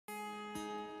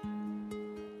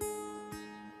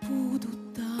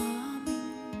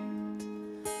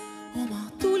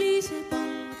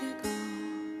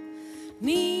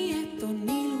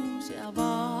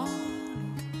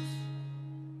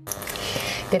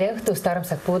Tere õhtust,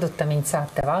 armsad Puuduta mind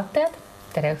saate vaatajad.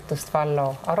 Tere õhtust,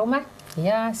 Vallo Arumäe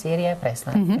ja Sirje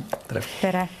Presna.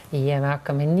 Tere. Ja me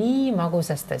hakkame nii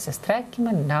magusast asjast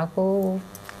rääkima nagu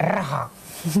raha.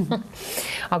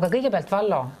 Aga kõigepealt,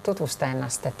 Vallo, tutvusta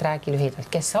ennast, et räägi lühidalt,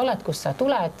 kes sa oled, kust sa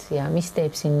tuled ja mis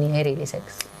teeb sind nii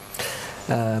eriliseks?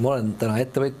 Ma olen täna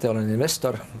ettevõtja, olen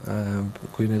investor.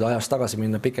 Kui nüüd ajas tagasi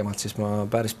minna pikemalt, siis ma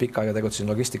päris pikka aega tegutsesin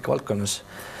logistika valdkonnas.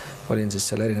 Olin siis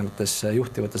seal erinevates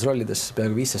juhtivates rollides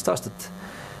peaaegu 15 aastat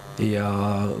ja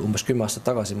umbes 10 aastat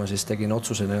tagasi ma siis tegin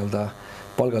otsuse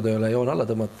palgatööle joon alla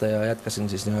tõmmata ja jätkasin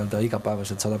siis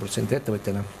igapäevaselt 100%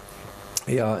 ettevõtjana.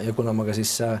 Ja kuna ma ka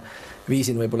siis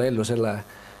viisin võib-olla ellu selle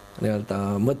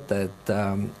mõtte,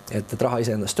 et raha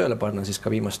iseendast tööle panna, siis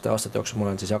ka viimaste aastate jooksul ma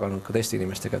olen siis jaganud ka teiste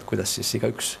inimestega, et kuidas siis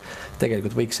igaüks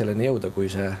tegelikult võiks selleni jõuda,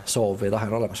 kui see soov või tahe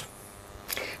on olemas.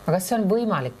 Aga kas see on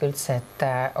võimalik üldse, et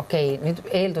okei, nüüd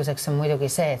eelduseks on muidugi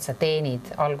see, et sa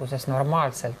teenid alguses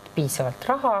normaalselt piisavalt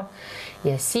raha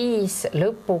ja siis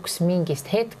lõpuks mingist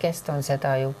hetkest on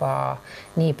seda juba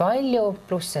nii palju,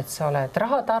 pluss et sa oled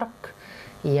rahatark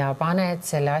ja paned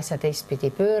selle asja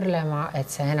teistpidi pöörlema, et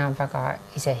see enam väga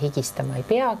ise higistama ei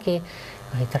peagi,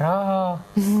 vaid raha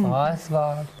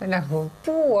kasvab nagu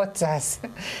puu otsas,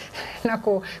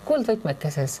 nagu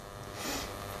kuldvõtmekeses.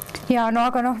 Ja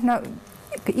aga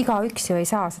igaüks ju ei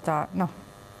saa seda,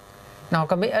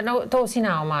 aga too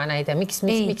sina oma näide, miks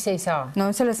ei saa? No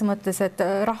selles mõttes, et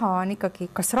raha on ikkagi,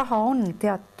 kas raha on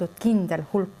teatud kindel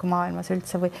hulk maailmas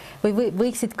üldse või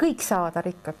võiksid kõik saada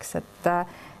rikkaks, et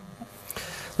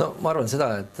ma arvan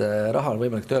seda, et raha on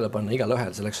võimalik tööle panna igal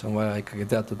ühel, selleks on vaja ikkagi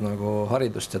teatud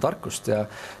haridust ja tarkust ja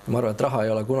ma arvan, et raha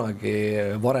ei ole kunagi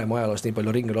varem ajaloos nii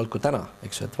palju ringil olnud kui täna,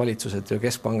 eks, et valitsused ja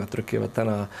keskpangad trükivad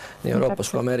täna nii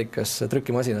Euroopas kui Ameerikas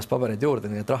trükimasinas pabereid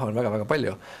juurde, nii et raha on väga-väga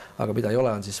palju, aga mida ei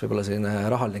ole, on siis võib-olla selline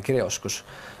rahaline kirjaoskus,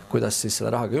 kuidas siis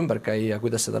selle rahaga ümber käia,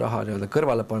 kuidas seda raha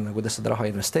kõrvale panna, kuidas seda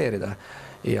raha investeerida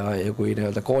ja kui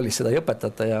koolis seda ei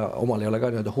õpetata ja omal ei ole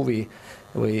ka huvi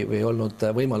või olnud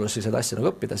võimalusi seda asja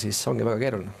õppida, siis ongi väga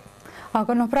keeruline.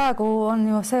 Aga praegu on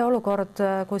ju see olukord,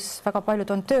 kus väga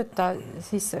paljud on tööta,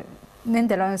 siis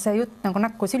nendel on see jutt nagu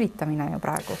näkku sülitamine ju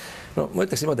praegu. Ma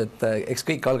ütleks niimoodi, et eks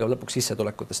kõik algab lõpuks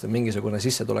sissetulekutest, et mingisugune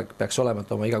sissetulek peaks olema,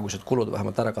 et oma igakuised kulud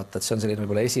vähemalt ära katta, et see on selline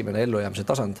võib-olla esimene ellujäämise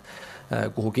tasand,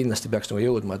 kuhu kindlasti peaks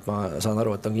jõudma, et ma saan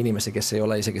aru, et on inimesi, kes ei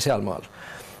ole isegi seal maal.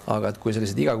 Aga et kui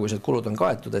sellised igakuised kulud on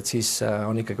kaetud, et siis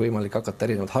on ikkagi võimalik hakata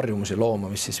erinevaid harjumusi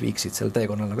looma, mis siis viiksid selle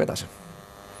teekonnal edasi.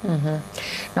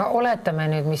 Oletame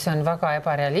nüüd, mis on väga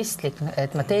ebarealistlik,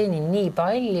 et ma teenin nii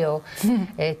palju,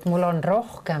 et mul on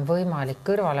rohkem võimalik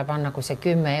kõrvale panna, kui see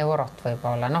 10 eurot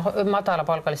võib-olla.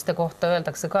 Madalapalgaliste kohta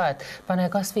öeldakse ka, et pane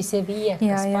kas või see 5,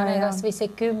 pane kas või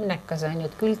see 10, on ju,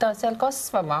 et küll ta seal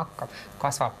kasvama hakkab.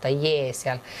 Kasvab ta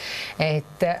seal.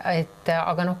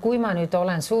 Aga kui ma nüüd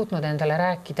olen suutnud endale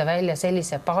rääkida välja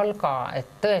sellise palga,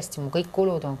 et tõesti mu kõik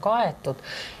kulud on kaetud,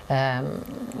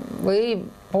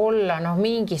 võib-olla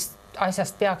mingist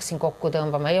asjast peaksin kokku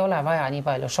tõmbama, ei ole vaja nii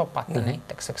palju shopata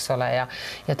näiteks, eks ole,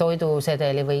 ja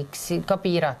toidusedeli võiks ka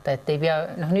piirata, et ei pea,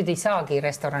 nüüd ei saagi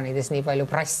restoranides nii palju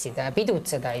prassida ja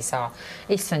pidutseda ei saa.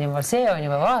 Issand jumal, see on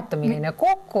juba vaata, milline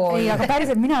kokku on. Ei, aga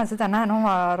päriselt mina seda näen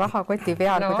oma rahakoti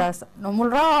peal, kuidas mul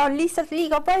raha on lihtsalt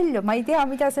liiga palju, ma ei tea,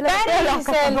 mida selle peale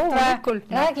hakata.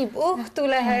 Räägib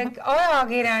Õhtulehe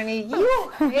ajakirjanik,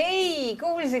 ei,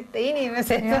 kuulsite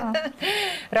inimesed.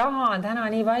 Raha on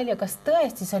täna nii palju, kas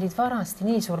tõesti sa olid vanasti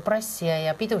nii suur prassija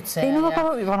ja pidutseja ja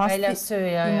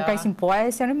väljassööja? Käisin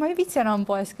poes ja nüüd ma ei viitsi enam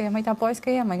poes käia, ma ei taha poes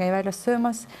käia, ma ei käi väljas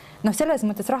söömas. Selles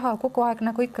mõttes raha kogu aeg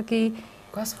ikkagi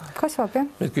kasvab, jah.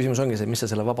 Nüüd küsimus ongi see, mis sa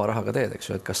selle vaba rahaga teed,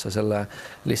 eks ju, et kas sa selle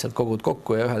lihtsalt kogud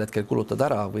kokku ja ühel hetkel kulutad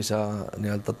ära või sa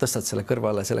tõstad selle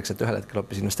kõrvale selleks, et ühel hetkel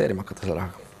hoopis investeerima hakata selle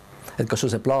rahaga. Et kas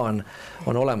sul see plaan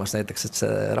on olemas näiteks, et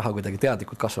see raha kuidagi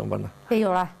teadlikult kasvama panna? Ei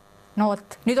ole.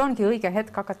 Nüüd ongi õige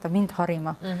hetk hakata mind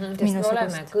harima. Sest me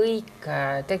oleme kõik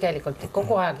tegelikult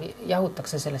kogu aeg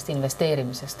jahutakse sellest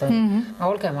investeerimisest.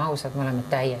 Olgem ausad, me oleme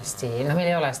täiesti, meil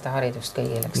ei ole seda haridust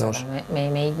kõigil, eks ole.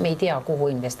 Me ei tea, kuhu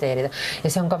investeerida.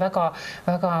 Ja see on ka väga,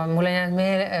 mul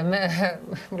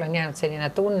on jäänud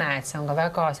selline tunne, et see on ka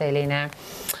väga selline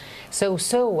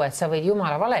et sa võid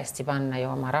jumala valesti panna ju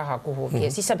oma raha kuhugi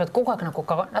ja siis sa pead kogu aeg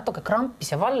natuke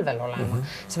krampis ja valvel olema.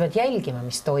 Sa pead jälgima,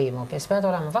 mis toimub ja sa pead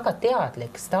olema väga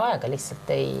teadlik, seda aega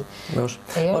lihtsalt ei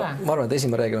ole. Ma arvan, et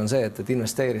esimene reegel on see, et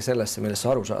investeeri sellesse, millest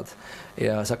sa aru saad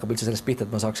ja see hakkab üldse sellest pihta,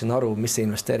 et ma saaksin aru, mis see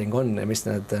investeering on ja mis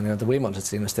need võimalused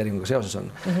see investeeringuga seoses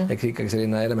on. Ehk ikkagi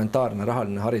selline elementaarne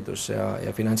rahaline haridus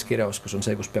ja finantskirjaoskus on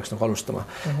see, kus peaks alustama.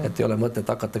 Et ei ole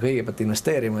mõtet hakata kõigepealt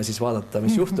investeerima ja siis vaadata,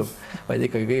 mis juhtub, vaid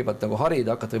ikkagi kõigepealt tuleb nagu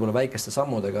harida, hakata võib-olla väikeste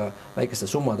sammudega, väikeste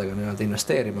summadega nii-öelda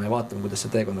investeerima ja vaatama, kuidas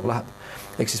see teekond nagu läheb.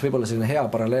 Ehk siis võib-olla selline hea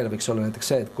paralleel võiks olla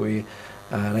näiteks see, et kui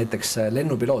näiteks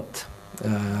lennupiloot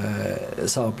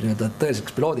saab nii-öelda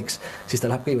tõeliseks piloodiks, siis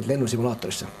ta läheb kõigepealt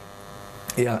lennusimulaatorisse.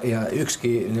 Ja ükski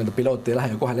nii-öelda piloot ei lähe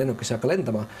ju kohe lennukisse hakka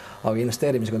lendama, aga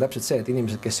investeerimisega on täpselt see, et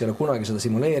inimesed, kes ei ole kunagi seda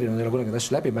simuleerinud, ei ole kunagi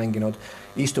asju läbi mänginud,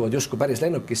 istuvad justkui päris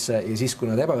lennukisse ja siis, kui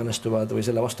nad ebaõnnestuvad või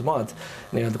selle vastu maad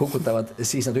nii-öelda kukutavad,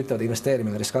 siis nad ütlevad,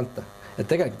 investeerimine on riskantne. Et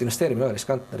tegelikult investeerimine on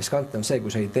riskantne. Riskantne on see,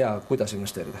 kui sa ei tea, kuidas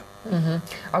investeerida.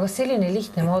 Aga selline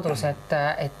lihtne moodus,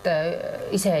 et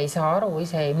ise ei saa aru,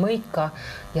 ise ei mõika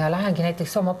ja lähengi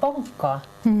näiteks oma panka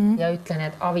ja ütlen,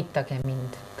 et avitage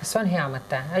mind. Kas on hea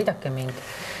mõte? Aidake mind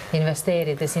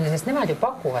investeerida sinna, sest nemad ju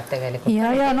pakuvad tegelikult.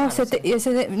 Ja noh,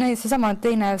 see sama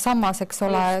teine sammas, eks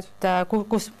ole, et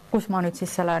kus ma nüüd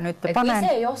siis selle nüüd panen. Et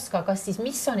ise ei oska, kas siis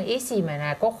mis on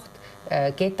esimene koht,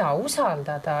 keda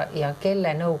usaldada ja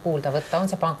kelle nõu kuulda võtta, on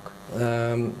see pank?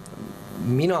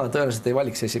 Mina tõenäoliselt ei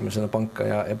valiks esimesena panka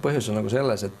ja põhjus on nagu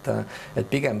selles, et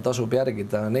pigem tasub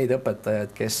järgida neid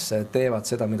õpetajaid, kes teevad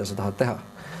seda, mida sa tahad teha.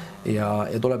 Ja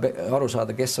tuleb aru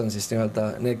saada, kes on siis nii-öelda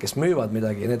need, kes müüvad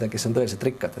midagi ja need, kes on tõeliselt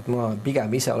rikkad. Et ma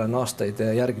pigem ise olen aastaid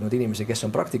järginud inimesi, kes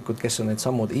on praktikud, kes on need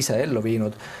sammud ise ellu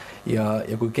viinud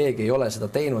ja kui keegi ei ole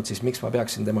seda teinud, siis miks ma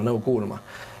peaksin tema nõu kuulma.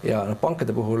 Ja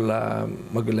pankade puhul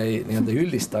ma küll ei nii-öelda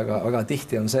üldista, aga väga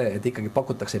tihti on see, et ikkagi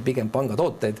pakutakse pigem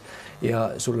pangatooteid ja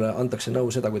sulle antakse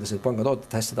nõu seda, kuidas need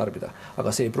pangatooteid hästi tarbida.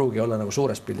 Aga see ei pruugi olla nagu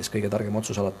suures pildis kõige targem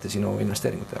otsus alati sinu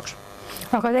investeeringute jaoks.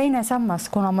 Aga teine sammas,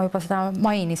 kuna ma juba seda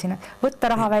mainisin, võtta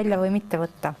raha välja või mitte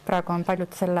võtta. Praegu on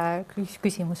paljud selle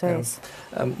küsimuse ees.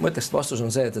 Ma ütleks, et vastus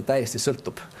on see, et täiesti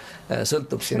sõltub.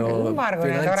 Sõltub sinu ma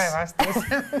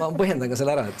põhjendan ka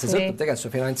selle ära, et see sõltub tegelikult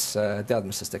su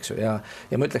finantsteadmistest, eks ju.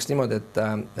 Ja ma ütleks niimoodi,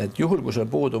 et juhul, kui sul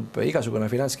puudub igasugune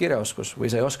finantskirjaoskus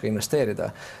või sa ei oska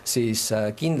investeerida, siis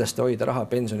kindlasti hoida raha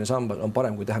pensionisambas on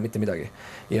parem, kui teha mitte midagi.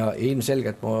 Ja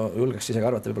ilmselgelt ma julgeks isegi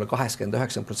arvata, võib-olla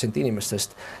 89%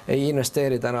 inimestest ei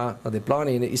investeeri täna, nad ei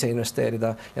plaani ise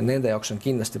investeerida ja nende jaoks on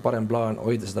kindlasti parem plaan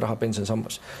hoida seda raha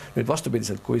pensionisambas. Nüüd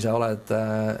vastupidiselt, kui sa oled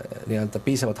nii-öelda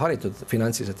piisavalt haritud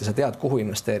finantsiliselt ja sa tead, kuhu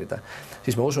investeerida,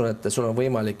 siis ma usun, et sul on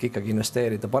võimalik ikkagi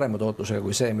investeerida parema tootlusega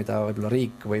kui see, mida võib-olla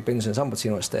riik või pensionisambad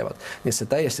sinu eest teevad. Nii et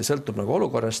see täiesti sõltub nagu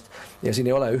olukorrast ja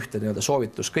siin ei ole ühte nii-öelda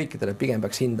soovitus kõikidele, pigem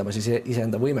peaks hindama siis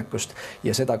iseenda võimekust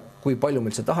ja seda, kui palju ma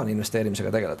üldse tahan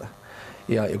investeerimisega tegeleda.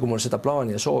 Ja kui mul seda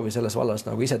plaani ja soovi selles vallas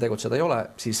nagu ise tegutseda ei ole,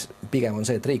 siis pigem on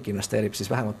see, et riik investeerib, siis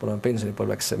vähemalt mul on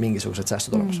pensionipõlveks mingisugused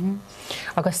säästud olemas.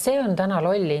 Aga kas see on täna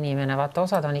lolli inimene? Vaata,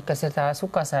 osad on ikka seda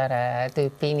Sukasääre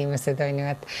tüüpi inimesed, on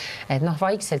ju, et noh,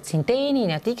 vaikselt siin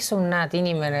teenin ja tiksun, näed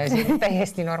inimene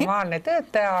täiesti normaalne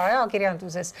töötaja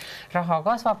ajakirjanduses. Raha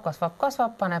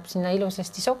kasvab, paneb sinna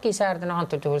ilusasti Sokisäärde, no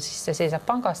antud juhul siis see seisab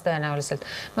pangas tõenäoliselt.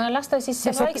 Ma lasta siis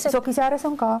see vaikselt... Sokisääres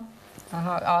on ka.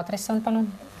 Aadress on,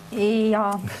 palun.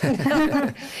 Ja.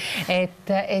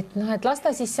 et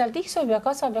lasta siis seal tiksub ja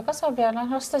kasvab ja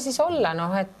lasta siis olla,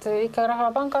 et ikka raha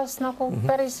pangas nagu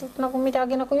päriselt nagu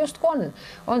midagi nagu justku on.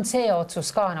 On see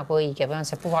otsus ka nagu õige või on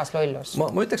see puhas lollus?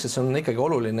 Ma ütleks, et see on ikkagi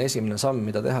oluline esimene samm,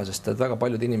 mida teha, sest et väga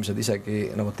paljud inimesed isegi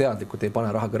nagu teadlikult ei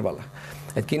pane raha kõrvale.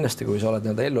 Et kindlasti, kui sa oled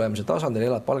ellujäämise tasandil,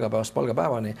 elad palgapäevast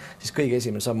palgapäevani, siis kõige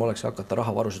esimene samm oleks hakata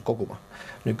rahavarusid koguma.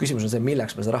 Nüüd küsimus on see,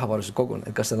 milleks me seda rahavarusid kogun,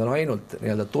 et kas need on ainult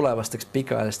tulevasteks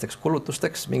pikaajalisteks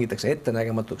kulutusteks, mingiteks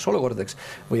ettenägematuks olukordadeks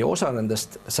või osa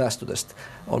nendest säästudest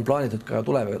on plaanitud ka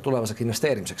tulevaseks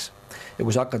investeerimiseks. Ja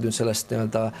kui sa hakkad nüüd sellest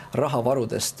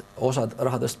rahavarudest osad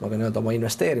raha tõstma ka oma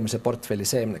investeerimise portfelli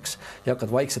seemneks ja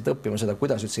hakkad vaikselt õppima seda,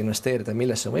 kuidas üldse investeerida,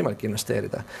 millesse on võimalik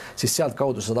investeerida, siis sealt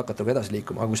kaudu saad hakata edasi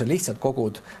liikuma. Aga kui sa lihtsalt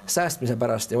kogud säästmise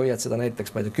pärast ja hoiad seda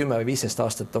näiteks 10 või 15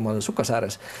 aastat oma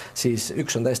Sukasääres, siis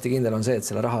üks on täiesti kindel on see, et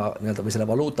selle raha või selle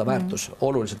valuuta väärtus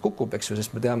oluliselt kukub, eks ju,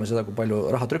 sest me teame seda, kui palju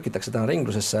raha trükitakse täna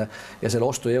ringlusesse ja selle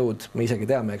ostujõud me isegi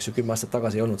teame, eks ju, 10 aastat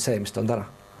tagasi ei olnud see, mis ta on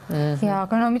täna. Ja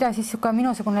aga no mida siis ka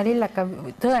minusugune lilleka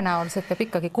tõenäoliselt peab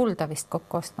ikkagi kulda vist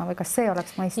kokku ostma või kas see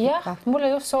oleks mõistlik? Jah,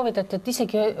 mulle just soovitati, et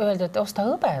isegi öelda, et osta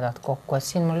hõbedat kokku, et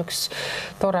siin mul üks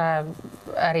tore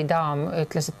äridaam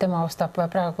ütles, et tema ostab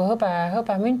praegu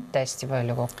hõbemünte hästi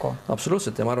palju kokku.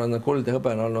 Absoluutselt ja ma arvan, et kuld ja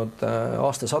hõbe on olnud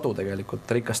aastasadu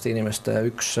tegelikult rikaste inimeste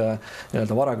üks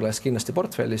varaklass kindlasti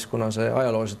portfellis, kuna see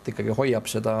ajalooliselt ikkagi hoiab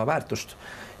seda väärtust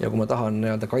ja kui ma tahan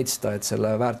kaitsta, et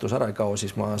selle väärtus ära ei kao,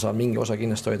 siis ma saan mingi osa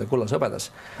kindlasti hoida kullas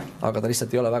hõbedas, aga ta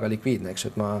lihtsalt ei ole väga likviidne, eks,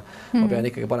 et ma pean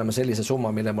ikkagi panema sellise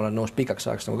summa, mille ma olen nõus pikaks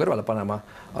ajaks nagu kõrvale panema,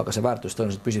 aga see väärtus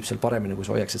tõenäoliselt püsib seal paremini, kui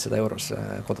sa hoiaksid seda euros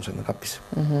kodus enda kapis.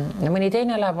 No mõni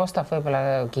teine läheb, ostab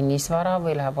võib-olla kinnisvara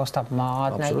või läheb, ostab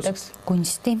maad näiteks.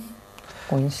 Kunsti.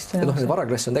 kunst. Ja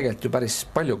varaklasse on tegelikult ju päris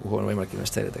palju, kuhu on võimalik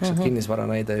investeerida, eks kinnisvara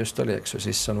näide just oli, eks ju,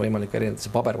 siis on võimalik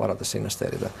erinevatesse pabervaradesse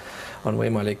investeerida. On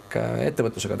võimalik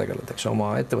ettevõtlusega tegeleda, eks ju,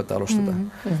 oma ettevõtte alustada.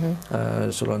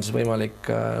 Sul on siis võimalik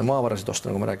maavarasid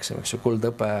osta, nagu ma rääkisin, eks ju,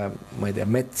 kuldõpe, ma ei tea,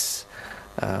 mets,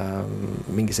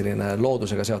 mingi selline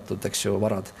loodusega seotud, eks ju,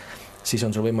 varad. Siis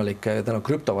on sul võimalik täna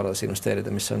krüptovarades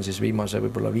investeerida, mis on siis viimase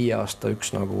võib-olla 5 aasta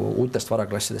üks nagu uutest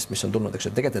varaklassidest, mis on tulnud, eks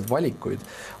ju, tegelikult valikuid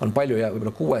on palju ja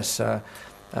võib-olla 6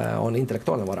 on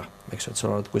intellektuaalne vara, eks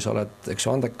ju, et kui sa oled, eks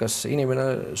ju, andekas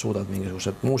inimene, suudad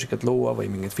mingisugused muusikat luua või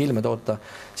mingeid filme toota,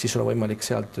 siis sul on võimalik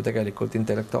sealt ju tegelikult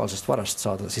intellektuaalsest varast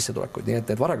saada sissetulekuid, nii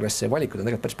et varaklassi ja valikuid on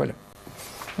tegelikult päris palju.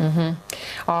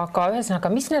 Aga ühesõnaga,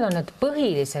 mis need on need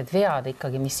põhilised vead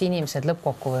ikkagi, mis inimesed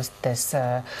lõppkokkuvõttes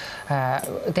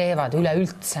teevad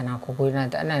üleüldse nagu, kui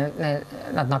nad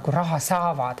nagu raha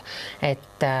saavad,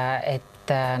 et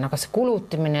nagu see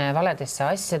kulutamine valedesse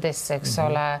asjadesse, eks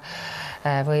ole,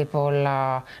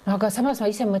 võib-olla, aga samas ma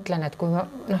ise mõtlen, et kui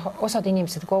osad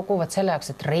inimesed koguvad selle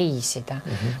jaoks, et reisida.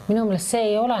 Minu meelest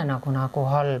see ei ole nagu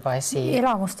halb asi.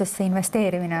 Elamustesse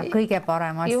investeerimine on kõige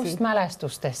parem asi. Just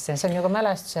mälestustesse, see on ju ka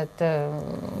mälestused.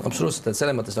 Absoluutselt, et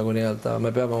selles mõttes nagu nii-öelda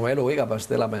me peame oma elu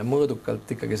igapäevaselt elama ja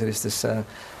mõõdukalt ikkagi sellistesse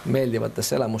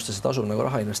meeldivatesse elamustesse tasub nagu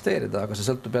raha investeerida, aga see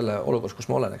sõltub jälle olukorras, kus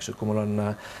ma olen, eks, kui mul on,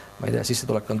 ma ei tea,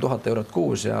 sissetulek on 1000 eurot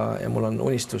kuus ja mul on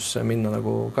unistus minna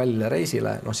nagu kallile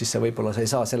reisile, siis see võib-olla sa ei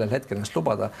saa sellel hetkel ennast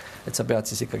lubada, et sa pead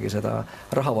siis ikkagi seda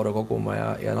rahavaru koguma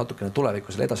ja natukene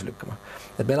tulevikku selle edasi lükkama.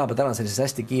 Et me elame täna sellises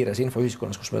hästi kiires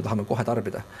infoühiskonnas, kus me tahame kohe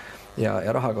tarbida. Ja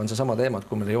rahaga on see sama teema, et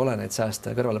kui meil ei ole neid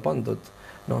sääste kõrvale pandud,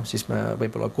 siis me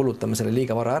võib-olla kulutame selle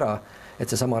liiga vara ära, et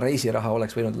see sama reisiraha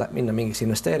oleks võinud minna mingiks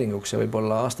investeeringuks ja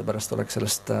võib-olla aasta pärast oleks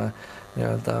sellest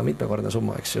nii-öelda mitmekordne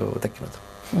summa, eks ju, tekkinud.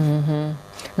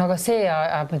 No aga see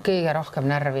ajab kõige rohkem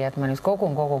närvi, et ma nüüd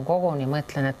kogun ja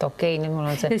mõtlen, et okei, nüüd mul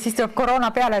on see... Ja siis tuleb koroona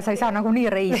peale ja sa ei saa nagu nii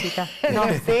reisida.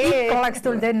 Ikka oleks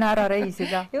tulnud enne ära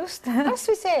reisida. Just, kas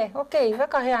või see, okei,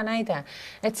 väga hea näide.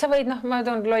 Et sa võid, ma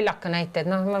toon lollaka näite, et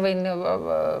ma võin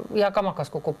ja kamakas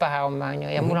kukub pähe homme, on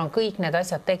ju, ja mul on kõik need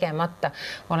asjad tegemata.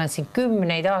 Olen siin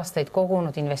 10 aastaid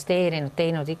kogunud, investeerinud,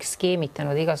 teinud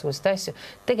skeemitanud igasuguseid asju.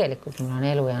 Tegelikult mul on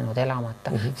elu jäänud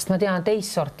elamata, sest ma tean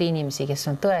teist sorti inimesi, kes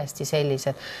on tõesti sellised.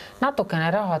 Natukene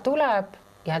raha tuleb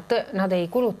ja nad ei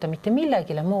kuluta mitte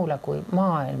millegile muule kui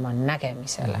maailma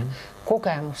nägemisele,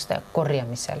 kogemuste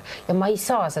korjamisel. Ja ma ei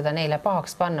saa seda neile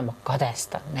pahaks panna, ma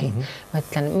kadestan neid. Ma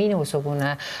ütlen,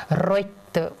 minusugune rott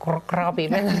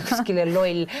kraabib kuskile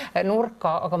loll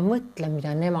nurka, aga mõtle,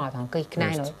 mida nemad on kõik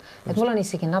näinud. Et mul on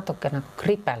isegi natuke nagu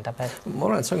kripeldab. Ma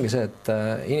arvan, et see ongi see, et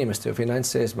inimeste ju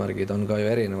finantseesmärgid on ka ju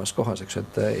erinevas kohas, eks,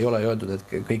 et ei ole öeldud,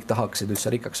 et kõik tahaksid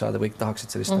üldse rikkaks saada, kõik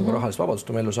tahaksid sellist nagu rahalist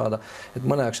vabadust oma ellu saada. Et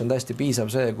mõne jaoks on täiesti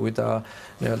piisav see, kui ta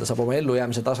nii-öelda saab oma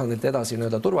ellujäämise tasandilt edasi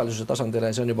nii-öelda turvalisuse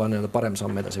tasandile ja see on juba nii-öelda parem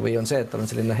samm edasi. Või on see, et tal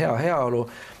on selline hea heaolu,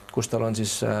 kus tal on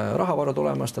siis rahavaru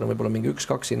tulemas, tal on võib-olla mingi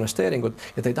 1-2 investeeringut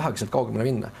ja ta ei tahagi sealt kaugemale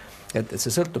minna. Et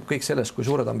see sõltub kõik sellest, kui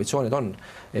suured ambitsioonid on.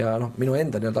 Ja minu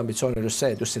enda ambitsioon on just see,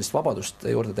 et just sellist vabadust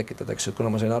juurde tekitada, eks,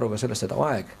 kuna ma sain aru ka sellest, et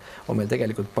aeg on meil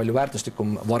tegelikult palju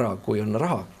väärtuslikum vara, kui on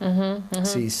raha.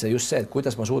 Siis just see, et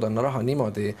kuidas ma suudan raha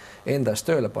niimoodi enda eest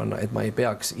tööle panna, et ma ei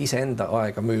peaks iseenda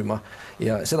aega müüma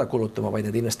ja seda kulutama,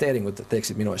 vaid need investeeringud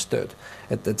teeksid minu eest tööd.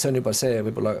 Et see on juba see,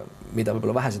 mida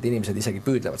võib-olla vähesed inimesed isegi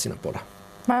püüdlevad sinna poole.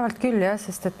 Vaevalt küll jah,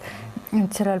 sest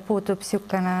et sellel puudub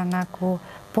siukene nagu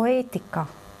poeetika.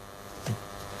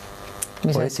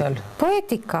 Mis see seal?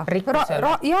 Poeetika. Rikkusel?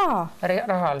 Jaa.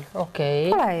 Rahal, okei.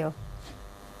 Pole ju.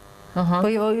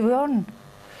 Või on?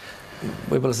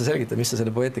 Võib-olla sa selgitad, mis sa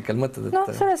selle poeetikal mõtled?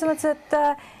 Selles mõttes, et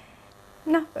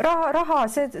raha,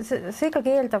 see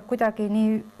ikkagi eeldab kuidagi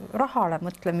nii rahale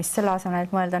mõtlemist selle asemel,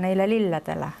 et mõelda neile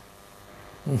lilledele.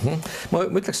 Ma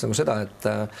ütleks nagu seda,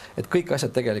 et kõik asjad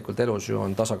tegelikult elus ju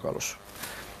on tasakaalus.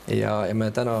 Ja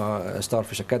me täna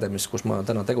Starfish Academy's, kus ma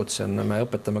täna tegutsen, me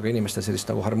õpetame ka inimestel sellist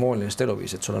nagu harmoonilist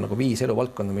eluviis, et sul on nagu 5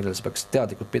 eluvaldkonda, millele sa peaks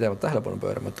teadlikult pidevalt tähelepanu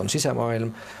pöörama, et on sisemaailm,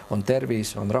 on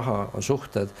tervis, on raha, on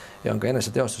suhted ja on ka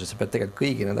eneseteostus, et sa pead tegelikult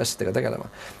kõigi nende asjadega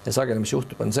tegelema. Ja sageli, mis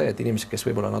juhtub, on see, et inimesed, kes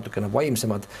võib-olla natukene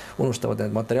vaimsemad, unustavad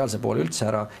need materiaalse poole üldse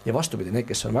ära ja vastupidi, need,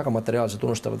 kes on väga materiaalsed,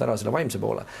 unustavad ära selle vaimse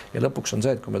poole. Ja lõpuks on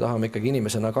see, et kui me tahame ikkagi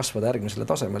inimesena kasvada järgmisele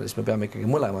tasemele, siis me peame ikkagi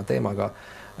mõlema teemaga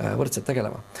võrdselt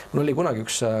tegelema. Mul oli kunagi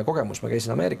üks kogemus, ma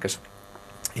käisin Ameerikas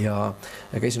ja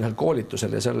käisin ühel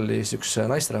koolitusel ja seal oli üks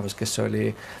naisterahvas, kes oli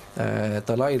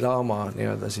Dalai Lama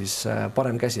nii-öelda siis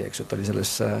parem käsi, eks ju, et oli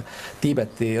selles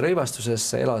Tiibeti rõivastuses,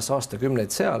 elas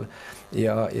aastakümneid seal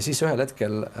ja siis ühel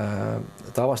hetkel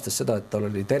ta avastas seda, et tal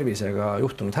oli tervisega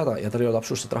juhtunud häda ja tal ei olnud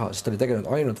absoluutselt raha, sest ta oli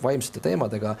tegelenud ainult vaimsete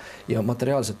teemadega ja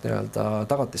materiaalset nii-öelda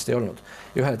tagatist ei olnud.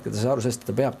 Ja ühel hetkel ta sai aru sellest,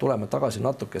 et ta peab tulema tagasi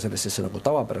natuke sellisesse nagu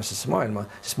tavapärasesse maailma,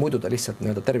 sest muidu ta lihtsalt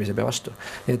nii-öelda tervis ei pea vastu.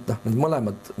 Nii et noh, need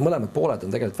mõlemad pooled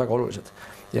on tegelikult väga olulised.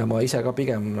 Ja ma ise ka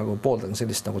pigem nagu pooldan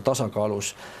sellist nagu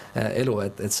tasakaalus elu,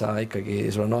 et sa ikkagi,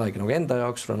 sul on aeg nagu enda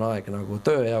jaoks, sul on aeg nagu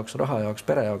töö jaoks, raha jaoks,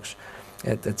 pere jaoks.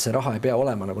 Et see raha ei pea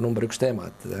olema nagu number 1 teema,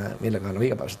 et millega nagu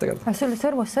igapäevaselt tegeleda. Aga sul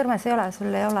sõrmus sõrmes ei ole,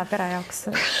 sul ei ole pere jaoks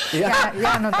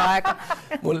jäänud aega.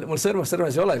 Mul sõrmus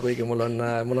sõrmes ei ole, kuigi mul on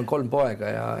 3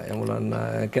 poega ja mul on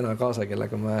kena kaasa,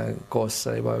 kellega me koos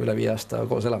juba üle 5 aasta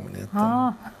koos elame. Nii et,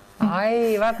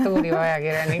 Ai, vaata uuriv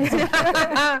ajakirjanik.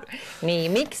 Nii,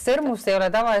 miks sõrmust ei ole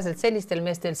tavaliselt sellistel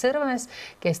meestel sõrmes,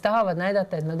 kes tahavad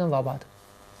näidata, et nad on vabad?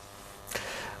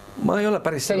 Ma ei ole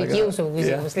päris sellega,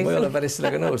 ma ei ole päris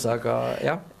sellega nõus, aga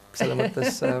jah, selle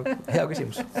mõttes hea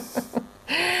küsimus.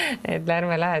 Et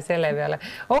ärme lähe selle peale.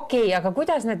 Okei, aga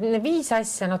kuidas need 5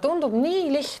 asja, no tundub nii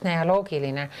lihtne ja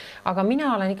loogiline, aga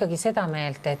mina olen ikkagi seda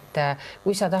meelt, et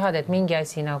kui sa tahad, et mingi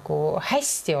asi nagu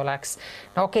hästi oleks,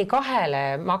 no okei,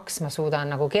 2 maks ma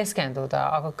suudan nagu keskenduda,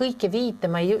 aga kõike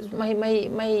 5 ma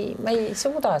ei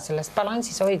suuda sellest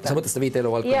balansis hoida. Sa mõtled seda 5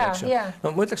 eluvaldkonda, eks ju?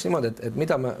 No ma ütleks niimoodi, et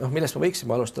millest me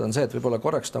võiksime alustada on see, et võib-olla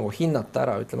korraks nagu hinnata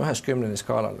ära, ütleme 1-10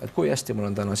 skaalal, et kui hästi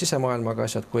mul on täna sisemaailmaga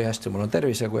asjad, kui hästi mul on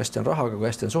tervise, kui hästi on rahaga, kui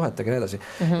hästi on suhetega ja nii edasi.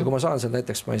 Ja kui ma saan seal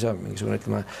näiteks, ma ei saa mingisugune,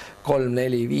 ütleme 3,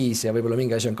 4, 5 ja võib-olla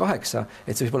mingi asi on 8,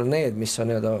 et see võib-olla need, mis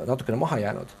on natukene maha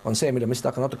jäänud, on see, mille ma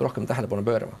lihtsalt hakkan natuke rohkem tähelepanu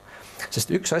pöörama.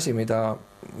 Sest üks asi, mida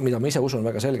ma ise usun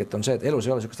väga selgelt, on see, et elus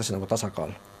ei ole sellist asja nagu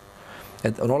tasakaal.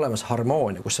 Et on olemas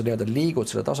harmoonia, kus sa liigud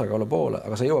selle tasakaalu poole,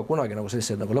 aga sa ei jõua kunagi nagu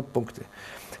sellise nagu lõpp-punkti.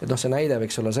 Et noh, see näide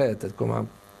võiks olla see, et kui ma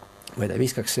ei tea,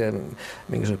 viskaks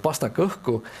mingisugune pastaka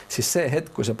õhku, siis see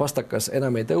hetk, kui see pastakas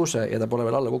enam ei tõuse ja ta pole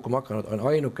veel alla kukkuma hakanud, on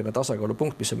ainukene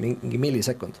tasakaalupunkt, mis on mingi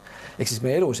millisekund. Ehk siis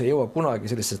meie elus ei jõua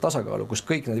kunagi sellisesse tasakaalu, kus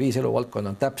kõik need 5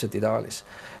 eluvaldkonda on täpselt ideaalis.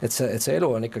 Et see elu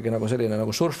on ikkagi nagu selline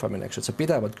nagu surfamine, eks, et sa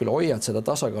pidevalt küll hoiad seda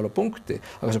tasakaalupunkti,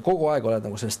 aga sa kogu aeg oled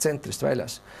nagu sellest tsentrist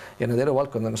väljas. Ja need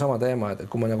eluvaldkond on sama teema,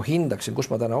 et kui ma nagu hindaksin, kus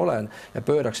ma täna olen ja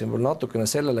pööraksin natukene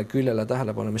sellele küljele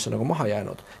tähelepanu, mis on nagu maha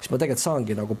jäänud, siis ma tegelikult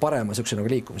saangi nagu parema sihukese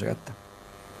nagu liikumise kätte.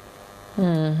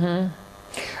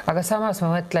 Aga samas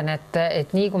ma mõtlen,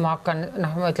 et nii kui ma hakkan,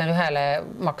 ma ütlen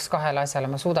 1 maks 2 asjale,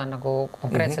 ma suudan nagu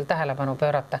konkreetselt tähelepanu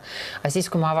pöörata. Aga siis,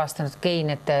 kui ma avastan, et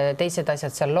need teised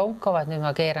asjad seal lonkavad, nüüd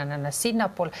ma keeran ennast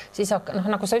sinnapool, siis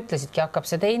nagu sa ütlesidki, hakkab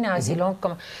see teine asi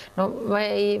lonkama. No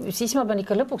siis ma pean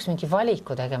ikka lõpuks mingi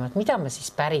valiku tegema, et mida ma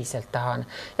siis päriselt tahan.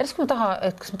 Ja kas ma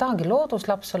tahangi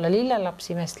looduslaps olla,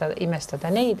 lillelaps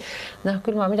imestada neid,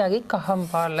 küll ma midagi ikka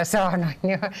hamba alla saan,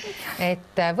 on ju.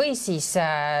 Või siis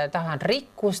tahan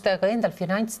rikkustega, endal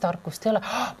finantstarkust ei ole.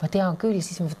 Ma tean küll,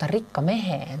 siis ma võtan rikka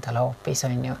mehe endale hoopis,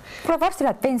 on ju. Kuule, varsti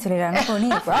lähed pensionile nagu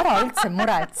nii, kui ära üldse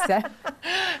muretse.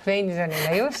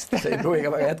 Pensionile, just. See ei pruugi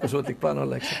ka väga jätkusuutlik plaan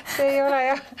olla, eks. See ei ole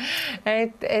jah.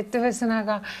 Et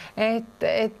ühesõnaga,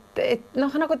 et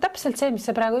nagu täpselt see, mis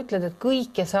sa praegu ütled, et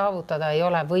kõike saavutada ei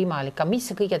ole võimalik, aga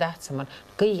mis see kõige tähtsam on?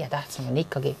 Kõige tähtsam on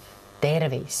ikkagi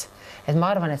tervis. Et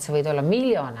ma arvan, et sa võid olla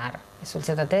miljonär ja sul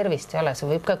seda tervist ei ole, sul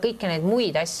võib ka kõiki neid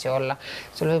muid asju olla,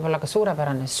 sul võib olla ka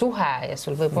suurepärane suhe ja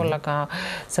sul võib olla ka,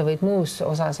 sa võid muus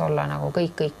osas olla nagu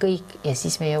kõik ja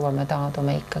siis me jõuame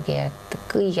taandume ikkagi, et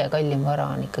kõige kallim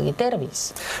vara on ikkagi tervis.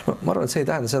 No, ma arvan, et see ei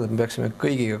tähenda seda, et me peaksime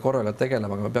kõigiga korraga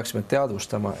tegelema, aga me peaksime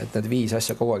teadvustama, et need 5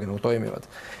 asja kogu aeg nagu toimivad.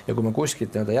 Ja kui me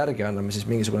kuskilt järgi anname, siis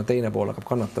mingisugune teine pool hakkab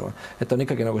kannatama. Et on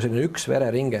ikkagi nagu selline üks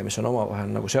vereringe, mis on omavahel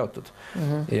nagu seotud.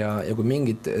 Ja kui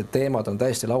mingid teemad on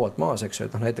täiesti laualt maas, eks ju,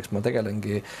 et näiteks ma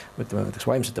tegelengi, ütleme näiteks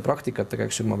vaimsete praktikatega,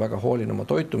 eks ju, ma väga hoolin oma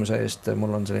toitumise eest,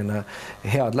 mul on selline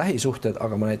head lähisuhted,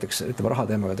 aga ma näiteks, ütleme,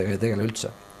 rahateemaga ei tegele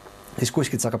üldse. Siis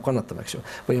kuskilt see hakkab kannatama, eks ju.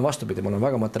 Või vastupidi, ma olen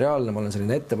väga materiaalne, ma olen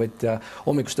selline ettevõtja,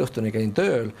 hommikust õhtuni käin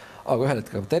tööl, aga ühel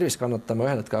hetkel hakkab tervis kannatama,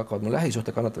 ühel hetkel hakkavad mu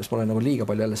lähisuhted kannatama, siis ma olen nagu liiga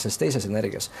palju jälle selles teises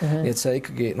energias. Nii et see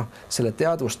ikkagi, selle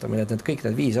teadvustamine, et kõik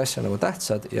need 5 asja nagu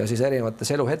tähtsad ja siis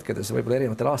erinevates eluhetkedes, võib-olla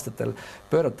erinevatel aastatel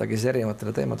pööratagi siis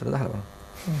erinevatele teemadele tähelepanu.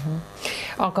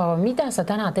 Aga mida sa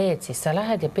täna teed siis? Sa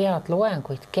lähed ja pead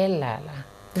loenguid kellele?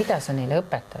 Mida sa neile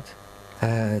õpetad?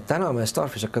 Täna me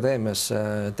Starfish Akadeemias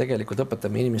tegelikult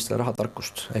õpetame inimestele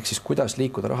rahatarkust, ehk siis kuidas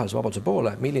liikuda rahalise vabaduse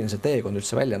poole, milline see teekond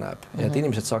üldse välja näeb. Ja et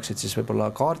inimesed saaksid siis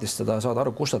võib-olla kaardistada, saada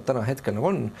aru, kus nad täna hetkel nagu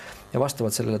on ja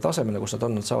vastavalt sellele tasemele, kus nad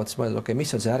on, nad saavad siis mõelda, okei,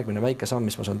 mis on see järgmine väike samm,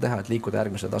 mis ma saan teha, et liikuda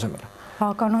järgmisele tasemele.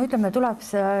 Aga ütleme, tuleb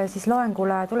siis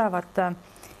loengule, tulevad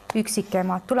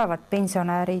üksikemad, tulevad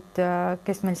pensionärid,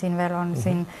 kes meil siin veel on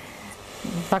siin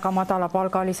väga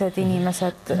madalapalgalised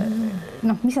inimesed,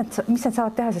 mis nad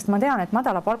saavad teha, sest ma tean, et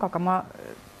madala palgaga ma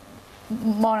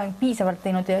olen piisavalt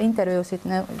teinud intervjuusid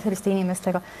selliste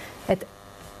inimestega, et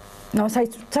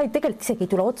said tegelikult isegi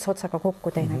ei tule otsaga kokku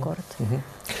teinekord.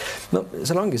 No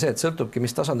seal ongi see, et sõltubki,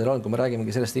 mis tasandil on, kui me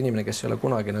räägimegi sellest inimene, kes ei ole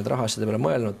kunagi need rahaasjade peale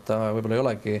mõelnud, ta võib-olla ei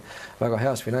olegi väga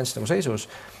heas finants nagu seisus,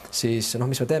 siis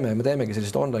mis me teeme? Me teemegi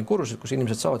sellised online kursused, kus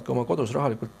inimesed saavadki oma kodus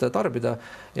rahalikult tarbida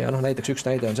ja näiteks üks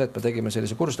näide on see, et me tegime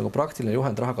sellise kursuse nagu praktiline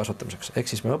juhend raha kasvatamiseks.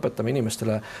 Ehk siis me õpetame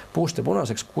inimestele puust ja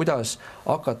punaseks, kuidas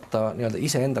hakata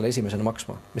iseendale esimesena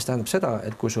maksma. Mis tähendab seda,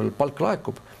 et kui sul palk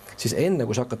laekub, siis enne,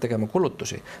 kui sa hakkad tegema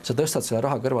kulutusi, sa tõstad selle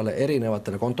raha kõrvale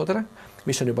erinevatele kontodele,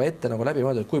 mis on juba ette nagu läbi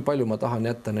mõeldud, kui palju ma tahan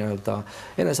jätta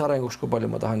enesearenguks, kui palju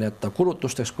ma tahan jätta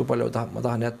kulutusteks, kui palju ma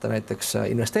tahan jätta näiteks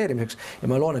investeerimiseks ja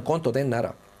ma loon need kontod enne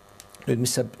ära. Nüüd,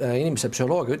 mis inimese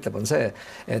psühholoogia ütleb, on see,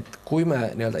 et kui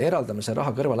me eraldame selle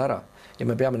raha kõrvale ära ja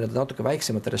me peame natuke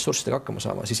väiksemate ressurssidega hakkama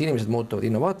saama, siis inimesed muutuvad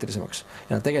innovaatilisemaks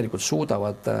ja nad tegelikult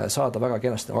suudavad saada väga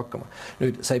kenasti hakkama.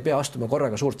 Nüüd, sa ei pea astuma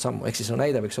korraga suurt sammu, ehk siis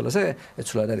näide võiks olla see, et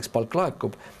sulle näiteks palk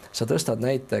laekub, sa tõstad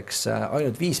näiteks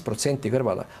ainult 5%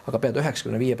 kõrvale, aga pead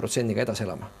 95%-ga edasi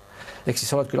elama. Ehk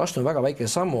siis sa oled küll astunud väga väikese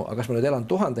sammu, aga kas ma nüüd elan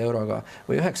 1000 euroga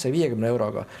või 950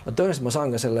 euroga, tõenäoliselt ma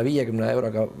saan ka selle 50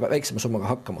 euroga väiksema summaga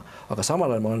hakkama, aga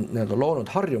samal ajal ma olen loonud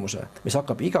harjumuse, mis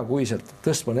hakkab igakuiselt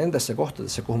tõstma nendesse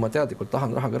kohtadesse, kuhu ma teadlikult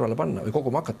tahan raha kõrvale panna või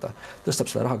koguma hakata, tõstab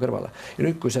selle raha kõrvale. Ja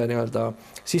nüüd, kui see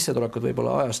sissetulekud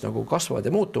võib-olla ajas kasvavad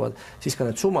ja muutuvad, siis ka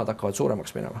need summad hakkavad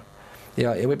suuremaks minema.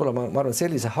 Ja võib-olla ma arvan, et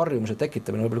sellise harjumuse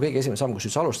tekitamine võib-olla kõige esimene samm, kus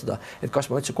üldse alustada, et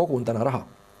kas ma üldse kogun täna raha.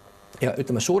 Ja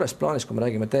ütleme, suures plaanis, kui me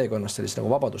räägime teekonnast sellist nagu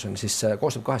vabaduseni, siis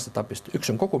koosneb 2 etapist.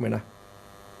 Üks on kogumine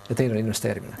ja teine on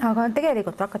investeerimine. Aga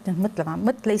tegelikult hakkad nüüd mõtlema,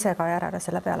 mõtle ise ka järele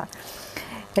selle peale.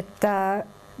 Et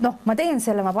ma teen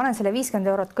selle, ma panen selle 50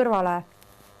 eurot kõrvale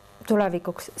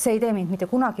tulevikuks. See ei tee mind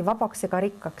mitte kunagi vabaks ega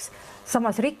rikkaks.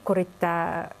 Samas rikkurite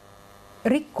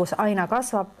rikkus aina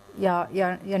kasvab ja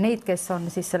neid, kes on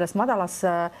siis selles madalas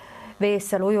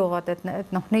vees seal ujuvad, et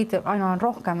neid aina on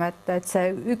rohkem, et see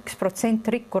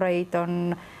 1% rikkureid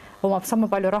omab sama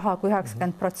palju raha kui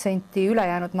 90%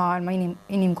 ülejäänud maailma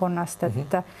inimkonnast,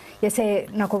 ja see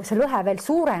see lõhe veel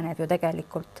suureneb ju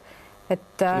tegelikult.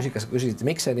 Küsisite,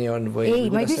 miks see nii on?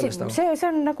 Ei, ma ei küsi, see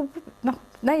on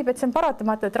näib, et see on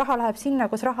paratamatu, et raha läheb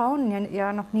sinna, kus raha on ja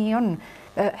nii on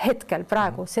hetkel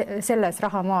praegu selles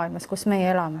rahamaailmas, kus meie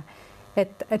elame.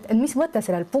 Et mis mõte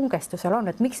sellel pungestusel on,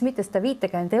 et miks mitte seda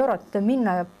 50 eurot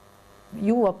minna ja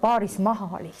juua paaris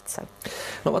maha lihtsalt?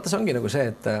 No vaata, see ongi see,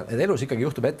 et elus ikkagi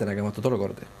juhtub ettenägematud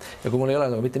olukordi. Ja kui mul ei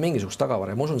ole mitte mingisugust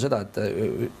tagavara, ma usun seda, et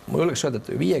ma julgeks öelda,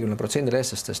 et 50%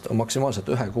 eestlastest on maksimaalselt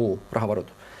 1 kuu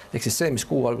rahavarud. Ehk siis see, mis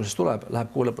kuu alguses tuleb, läheb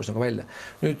kuu lõpus välja.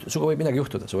 Nüüd suga võib midagi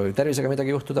juhtuda, su võib tervisega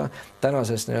midagi juhtuda,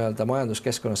 tänases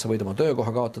majanduskeskkonnas sa võid oma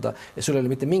töökoha kaotada ja sul ei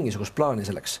ole mitte mingisugust plaani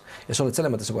selleks. Ja sa oled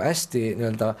selles mõttes hästi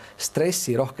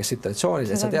stressirohkes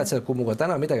situatsioonis, et sa tead seda, kui muga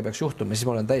täna midagi peaks juhtuma, siis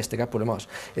ma olen täiesti käpuli maas.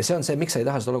 Ja see on see, miks sa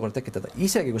ei taha seda olukorda tekitada.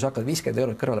 Isegi kui sa hakkad 50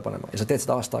 eurot kõrvale panema ja sa teed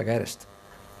seda aasta aega järjest.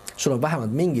 Sul on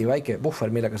vähemalt mingi väike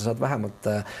puhver, millega sa saad vähemalt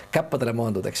käppadele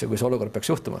maanduda, kui see olukord peaks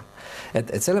juhtuma.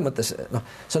 Et selle mõttes,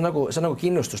 see on nagu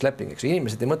kindlustusleping,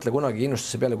 inimesed ei mõtle kunagi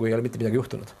kindlustuse peale, kui ei ole mitte midagi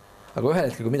juhtunud. Aga ühel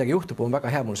hetkel, kui midagi juhtub, on väga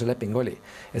hea, mul see leping oli.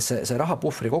 Et see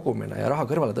rahapuhvri kogumine ja raha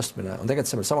kõrvale tõstmine on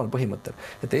tegelikult samal põhimõttel.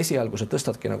 Et esialgu sa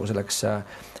tõstadki selleks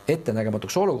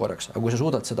ettenägematuks olukorraks, aga kui sa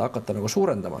suudad seda hakata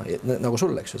suurendama, nagu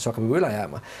sulle, see hakkab juba üle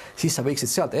jääma, siis sa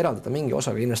võiksid sealt eraldada mingi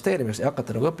osaga investeerimiseks ja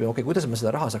hakata õppima, kuidas ma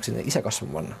seda raha saaksin ise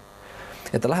kasvama panna.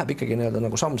 Et ta läheb ikkagi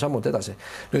samm-sammult edasi.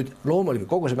 Nüüd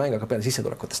loomulikult kogu see mäng hakkab peale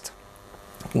sissetulekutest.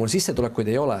 Kui mul sissetulekuid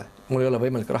ei ole, mul ei ole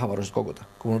võimalik rahavarusid koguda.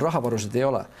 Kui mul rahavarusid ei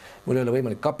ole, mul ei ole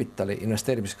võimalik kapitali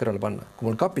investeerimiseks kõrvale panna. Kui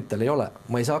mul kapitali ei ole,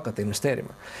 ma ei saa hakata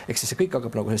investeerima. Ehk siis see kõik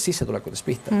hakkab sissetulekutest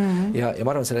pihta. Ja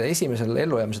ma arvan, selle esimesel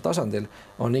ellujäämise tasandil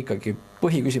on ikkagi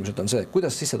põhiküsimused on see,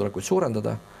 kuidas sissetulekuid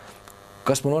suurendada,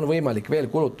 kas mul on võimalik veel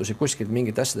kulutusi kuskilt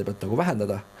mingite asjade pealt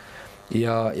vähendada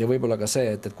ja võib-olla ka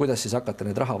see, et kuidas siis hakata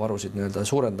neid rahavarusid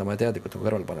suurendama ja teadlikult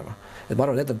kõrval panema. Et ma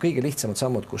arvan, need on kõige lihtsamad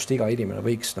sammud, kust iga inimene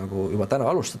võiks juba täna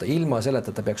alustada ilma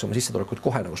selleta, et ta peaks oma sissetulekuid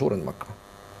kohe suurendama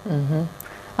hakkama.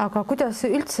 aga kuidas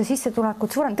üldse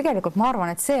sissetulekut suurem, tegelikult ma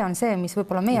arvan, et see on see, mis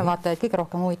võib-olla meie vaatajaid kõige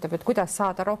rohkem huvitab, et kuidas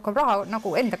saada rohkem raha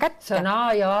nagu enda kätte. See on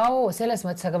A ja O selles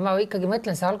mõttes, aga ma ikkagi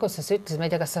mõtlen, sa alguses ütlesid, ma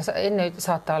ei tea, kas sa enne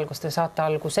saate algust või saate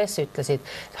alguses ütlesid,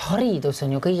 haridus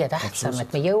on ju kõige tähtsam,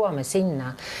 et me jõuame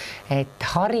sinna, et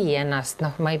hari ennast,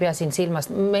 noh, ma ei pea siin silmas,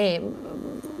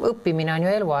 õppimine on ju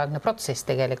eluaegne protsess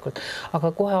tegelikult,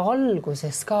 aga kohe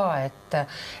alguses ka,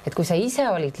 et kui sa ise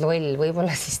olid loll,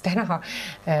 võib-olla siis täna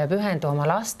pühendu oma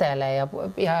lastele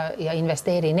ja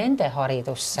investeeri nende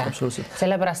haridusse.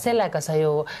 Sellepärast sellega sa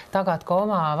ju tagad ka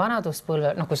oma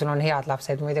vanaduspõlve, noh, kui sul on head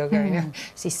lapsed muidugi,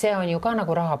 siis see on ju ka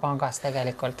nagu rahapangas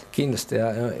tegelikult. Kindlasti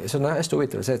ja see on hästi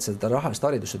huvitav see, et seda rahalist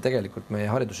haridusse tegelikult meie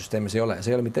haridussüsteemis ei ole.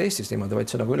 See ei ole mitte Eestis niimoodi, vaid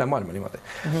see on nagu üle maailma niimoodi.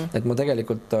 Et ma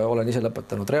tegelikult olen ise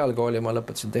lõpetanud reaalkooli, ma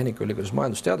lõpetasin Tehnikaülikoolis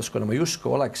majandusteaduskonna, ma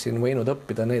justkui oleksin võinud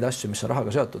õppida neid asju, mis on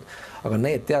rahaga seotud, aga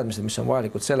need teadmised, mis on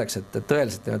vajalikud selleks, et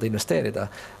tõeliselt investeerida,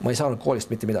 ma ei saanud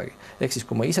koolist mitte midagi. Ehk siis,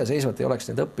 kui ma iseseisvalt ei oleks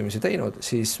neid õppimisi teinud,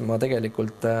 siis ma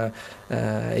tegelikult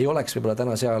ei oleks võib-olla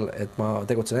täna seal, et ma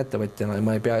tegutsen ettevõtjana ja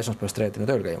ma ei pea esmaspäevast reetina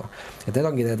tööl käima. Et need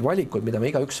ongi need valikud, mida me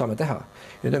igaüks saame teha.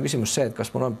 Nüüd on küsimus see, et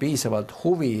kas mul on piisavalt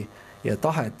huvi ja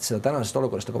tahet seda tänasest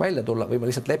olukorrast nagu välja tulla või ma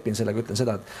lihtsalt lepin sellega, ütlen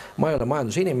seda, et ma ei ole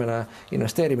majandusinimene,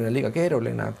 investeerimine on liiga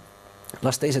keeruline,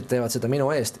 las teised teevad seda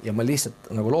minu eest ja ma lihtsalt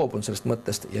nagu loobun sellest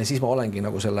mõttest ja siis ma olengi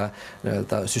nagu selle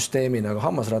süsteemi nagu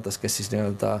hammasratas, kes siis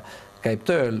käib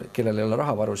tööl, kellel ei ole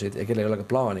rahavarusid ja kellel ei ole ka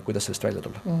plaani, kuidas sellest välja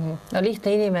tulla. No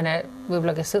lihtne inimene,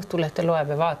 võib-olla kes Õhtulehte loeb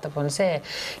ja vaatab, on see,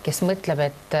 kes mõtleb,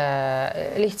 et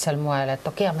lihtsal moel, et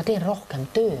okei, ma teen rohkem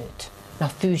tööd.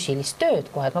 Füüsilist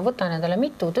tööd kohe, et ma võtan endale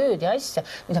mitu tööd ja asja,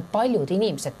 mida paljud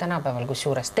inimesed tänapäeval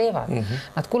kusjuures teevad.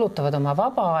 Nad kulutavad oma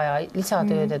vaba aja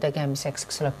lisatööde tegemiseks,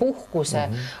 eks ole, puhkuse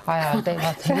ajal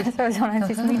teevad. See olen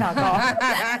siis mina ka.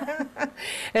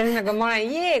 Ühesõnaga, ma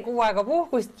olen kuu aega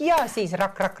puhkust ja siis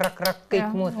rakk,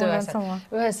 kõik muud töös.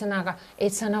 Ühesõnaga,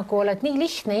 et sa nagu oled nii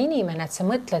lihtne inimene, et sa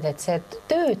mõtled, et see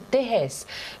tööd tehes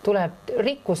tuleb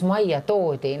rikkus majja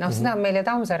toodi. Seda on meile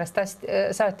Tammsaarest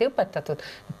saati õpetatud.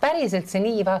 Päriselt see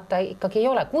nii vaata ikkagi ei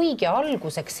ole, kuigi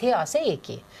alguseks hea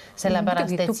seegi,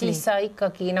 sellepärast, et siis sa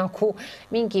ikkagi nagu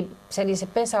mingi sellise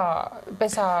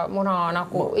pesamuna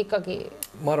nagu ikkagi...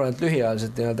 Ma arvan, et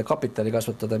lühiajaliselt kapitali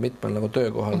kasvatada mitmel nagu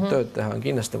töökohal tööd teha on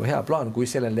kindlasti nagu hea plaan, kui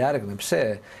sellele järgneb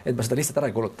see, et ma seda lihtsalt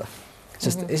ära ei kuluta.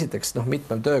 Sest esiteks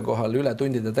mitmel töökohal üle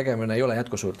tundide tegemine ei ole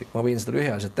jätkusuutlik. Ma võin seda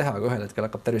lühiajaliselt teha, aga ühel hetkel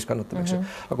hakkab tervis kannatama.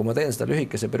 Aga kui ma teen seda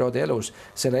lühikese perioodi elus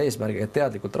selle eesmärgiga, et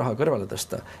teadlikult raha kõrvale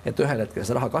tõsta, et ühel hetkel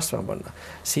see raha kasvama panna,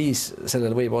 siis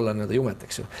sellel võib olla jumet,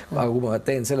 eks ju. Aga kui ma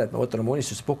teen selle, et ma võtan oma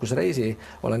unistusse puhkusereisi,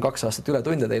 olen 2 aastat üle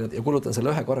tunde teinud ja kulutan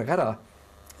selle ühe korraga ära,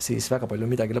 siis väga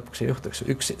palju midagi lõpuks ei juhtu.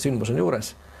 Üks sündmus on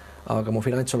juures, aga mu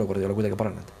finantsolukord ei ole kuidagi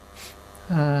paranenud.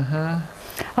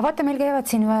 Aga vaata, meil käivad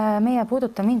siin meie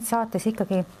Puuduta mind saates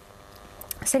ikkagi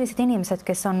sellised inimesed,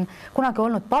 kes on kunagi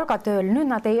olnud palgatööl, nüüd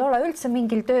nad ei ole üldse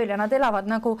mingil tööl ja nad elavad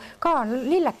nagu ka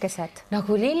lillekesed.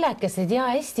 Nagu lillekesed ja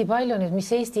hästi palju nüüd, mis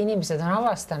Eesti inimesed on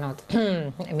avastanud,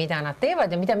 mida nad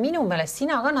teevad ja mida minu meelest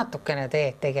sina ka natukene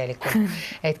teed tegelikult.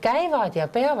 Et käivad ja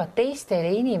peavad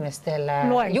teistele inimestele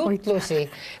jutlusi,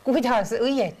 kuidas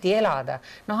õieti elada.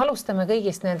 Alustame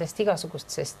kõigist nendest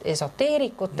igasugustest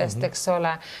esoteerikutest, eks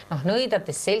ole,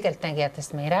 nõidatest,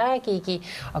 selgeltnägijatest me ei räägigi,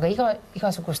 aga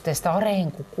igasugustest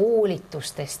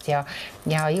koolitustest ja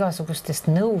igasugustest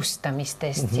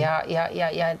nõustamistest ja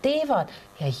teevad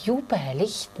ja jube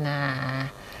lihtne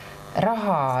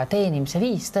raha teenimise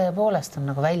viis tõepoolest on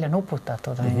nagu välja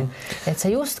nuputatud. Et sa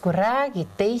justkui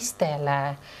räägid teistele,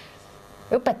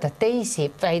 õpetad teisi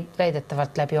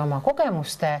väidetavalt läbi oma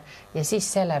kogemuste ja siis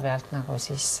selle pealt nagu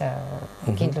siis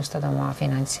kindlustada oma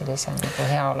finantsilise nagu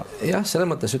heaolu. Jah, selle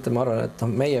mõttes ma arvan, et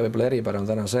meie võib-olla eripära on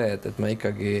täna see, et me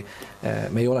ikkagi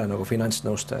me ei ole nagu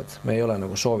finantsnõustajad, me ei ole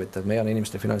nagu soovitajad, me ei ole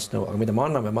inimeste finantsnõu, aga mida me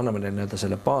anname neile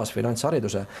selle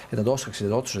baasfinantshariduse, et nad oskaksid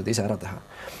need otsused ise ära teha.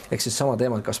 Ehk siis sama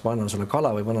teema, et kas ma annan sulle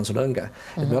kala või ma annan sulle õnge.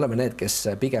 Et me oleme need, kes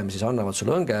pigem siis annavad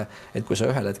sulle õnge, et kui sa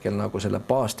ühel hetkel nagu selle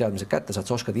baasteadmise kätte saad,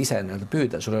 sa oskad ise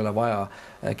püüda, sul ei ole vaja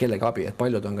kellegi abi, et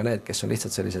paljud on ka need, kes on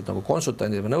lihtsalt sellised nagu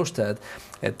konsultandid või nõustajad,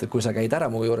 et kui sa käid ära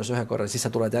mu juures ühe korra, siis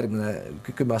sa tuled järgmine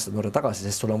 10 aastat juurde tagasi,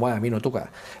 sest sul on vaja minu tuge.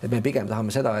 Et me pigem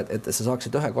tahame seda, et sa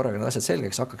saaksid ühe korraga need asjad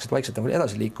selgeks, hakkaksid vaikselt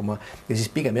edasi liikuma ja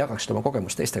siis pigem jagaksid oma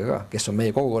kogemust teistega ka, kes on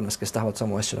meie kogukonnas, kes tahavad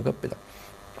samu asju nagu õppida.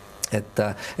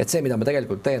 Et see, mida ma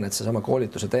tegelikult teen, et see sama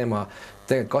koolituse teema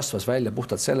tegelikult kasvas välja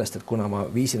puhtalt sellest, et kuna ma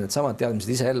viisin need samad teadmised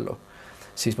ise ellu,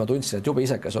 siis ma tundsin, et jube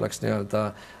isekas oleks nii-öelda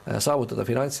saavutada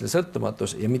finantsiline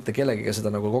sõltumatus ja mitte kellegiga seda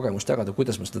nagu kogemust jagada,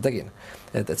 kuidas ma seda tegin.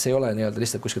 Et see ei ole nii-öelda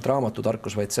lihtsalt kuskilt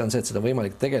raamatutarkus, vaid see on see, et seda on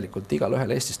võimalik tegelikult igal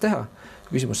ühel Eestis teha.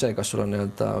 Küsimus see, kas sul on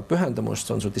nii-öelda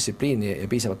pühendumust, on sul distsipliini ja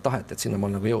piisavat tahet, et sinna ma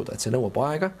nagu jõuda, et see nõuab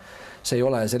aega. See ei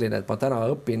ole selline, et ma täna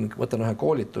õpin, võtan ühe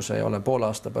koolituse ja olen poole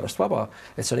aasta pärast vaba,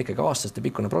 et see on ikkagi aastaste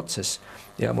pikkune protsess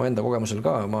ja mu enda kogemusel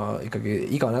ka ma ikkagi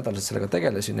iga nädalaselt sellega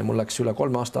tegelesin ja mul läks üle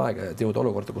 3 aasta aega, et jõuda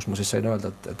olukorda, kus ma siis sain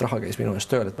öelda, et raha käis minu eest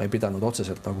tööl, et ma ei pidanud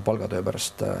otseselt nagu palgatöö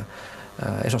pärast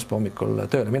esmaspäeva hommikul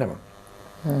tööle minema.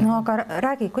 No aga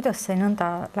räägi, kuidas see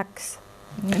nõnda läks?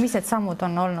 Mis need sammud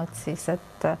on olnud siis,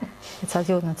 et sa oled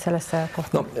jõudnud sellesse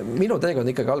kohta? No, minu teekond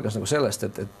ikkagi algas nagu sellest,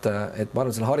 et ma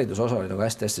arvan, selle hariduse osa oli nagu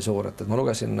hästi-hästi suur, et ma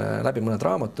lugesin läbi mõned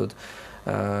raamatud.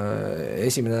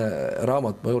 Esimene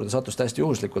raamat mu juurde sattus täiesti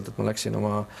juhuslikult, et ma läksin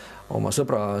oma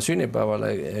sõbra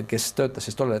sünnipäevale, kes töötas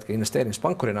siis tollel hetkel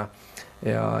investeerimispankurina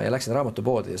ja läksin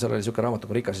raamatupoodi ja seal oli niisugune raamat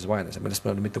nagu Rikas ja vaene, millest ma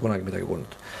ei olnud mitte kunagi midagi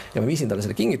kuulnud. Ja ma viisin talle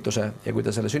selle kingituse ja kui ta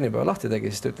selle sünnipäeva lahti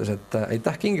tegi, siis ta ütles, et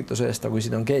aitäh kingituse eest, aga kui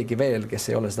siin on keegi veel, kes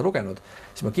ei ole seda lugenud,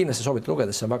 siis ma kindlasti soovitan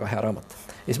lugeda, see on väga hea raamat.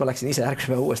 Ja siis ma läksin ise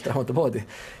järgmine päev uuesti raamatupoodi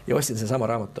ja ostsin selle sama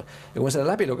raamatu. Ja kui ma selle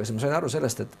läbi lugesin, ma sain aru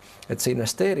sellest, et see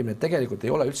investeerimine tegelikult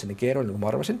ei ole üldse nii keeruline, kui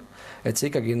ma arvasin, et see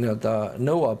ikkagi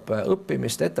nõuab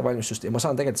õppimist, ettevalmistust ja ma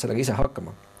saan tegelikult sellega ise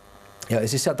hakkama. Ja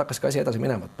siis sealt hakkas ka asi edasi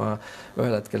minema, et ma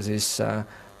ühel hetkel siis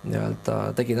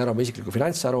tegin ära oma isikliku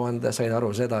finantsaruande, sain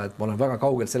aru seda, et ma olen väga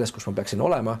kaugelt sellest, kus ma peaksin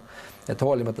olema, et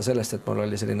hoolimata sellest, et mul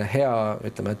oli selline hea,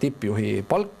 ütleme, tippjuhi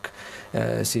palk,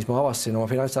 siis ma avastasin oma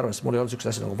finantsaruandest, mul ei olnud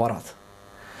sellised asjad nagu varad.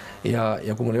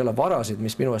 Ja kui mul ei ole varasid,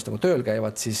 mis minu eest nagu tööl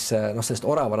käivad, siis sellest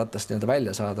oravarattast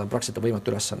välja saada on praktiliselt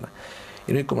võimatu ülesanne.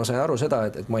 Ja nüüd, kui ma sain aru seda,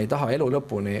 et ma ei taha elu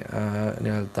lõpuni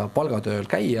palgatööl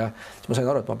käia, siis ma sain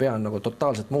aru, et ma pean nagu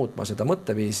totaalselt muutma seda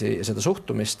mõtteviisi ja seda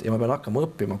suhtumist ja ma pean hakkama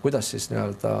õppima, kuidas siis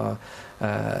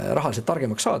rahaliselt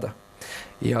targemaks saada.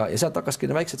 Ja sealt hakkaski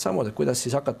väiksed sammud, et kuidas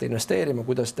siis hakata investeerima,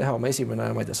 kuidas teha oma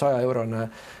esimene, ma ei tea, 100-eurone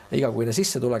igakuine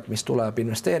sissetulek, mis tuleb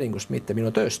investeeringust, mitte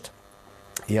minu tööst.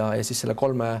 Ja siis selle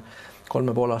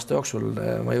 3,5 aasta jooksul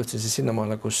ma jõudsin siis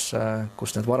sinnamaale,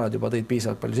 kus need varad juba tõid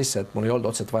piisavalt palju sisse, et mul ei olnud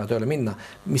otseselt vaja tööle minna,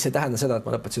 mis ei tähenda seda, et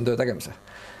ma lõpetasin töö tegemise.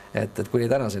 Et kuni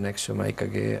tänaseni, eks ju, me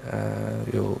ikkagi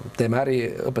ju teeme äri,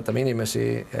 õpetame inimesi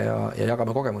ja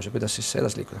jagame kogemusi, kuidas siis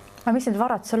edasi liikuda. Aga mis need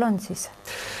varad sul on siis?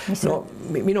 No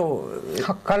minu...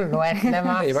 Hakkal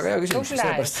loetlema. Ei, väga hea küsimus.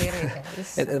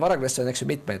 Et varaklasse on eks ju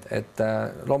mitmeid, et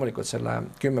loomulikult selle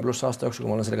 10+ aasta jooksul,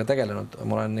 kui ma olen sellega tegelenud,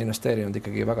 ma olen investeerinud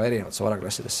ikkagi väga erinevatesse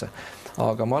varaklassidesse.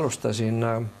 Aga ma alustasin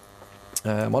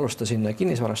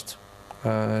kinnisvarast,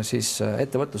 siis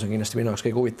ettevõtlus on kindlasti minu jaoks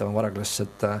kõige huvitavam varaklass,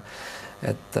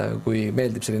 et kui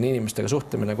meeldib selline inimestega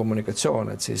suhtlemine,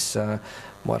 kommunikatsioon, et siis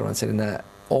ma arvan, et selline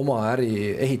oma äri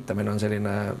ehitamine on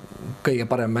selline kõige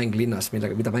parem mäng linnas,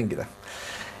 mida mängida.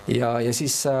 Ja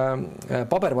siis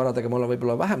pabervaradega ma olen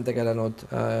võib-olla vähem tegelenud,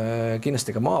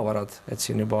 kindlasti ka maavarad, et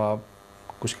siin juba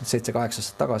kuskil 7-8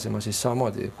 aastat tagasi ma siis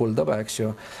samamoodi kuldõbe, eks ju,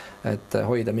 et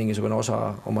hoida mingisugune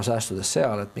osa oma säästudes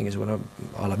seal, et mingisugune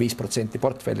alla 5%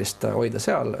 portfellist hoida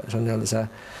seal, see on nii-öelda see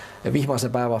vihmase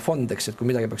päeva fond, eks, et kui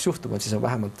midagi peaks juhtuma, et siis on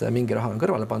vähemalt mingi raha on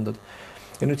kõrvale pandud.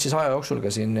 Ja nüüd siis aja jooksul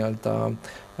ka siin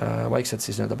vaikselt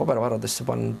siis pabervaradesse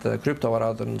pannud,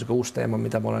 krüptovarad on uus teema,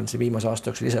 mida ma olen siin viimase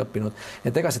aasta jooksul ise õppinud.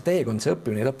 Et ega see teekond, see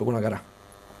õppimine ei lõppe kunagi ära.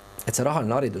 Et see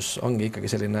rahaline haridus ongi ikkagi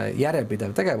selline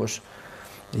järjepidev tegevus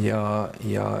ja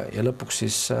lõpuks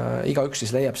siis igaüks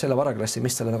siis leiab selle varaklassi,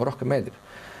 mis talle nagu rohkem meeldib.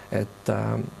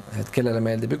 Et kellele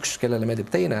meeldib üks, kellele meeldib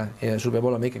teine ja sul peab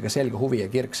olema ikkagi selge huvi ja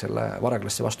kirg selle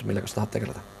varaklassi vastu, millega sa tahad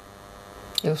tegeleda.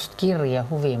 Just kirg ja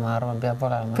huvi, ma arvan, peab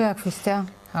olema. Peaks vist, jah.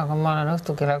 Aga ma olen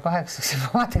õhtul kella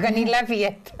 8 vaatega nii läbi,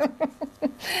 et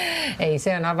ei,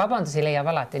 see on, vabandusi leiab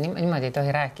alati, niimoodi ei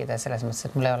tohi rääkida selles mõttes,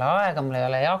 et mul ei ole aega, mul ei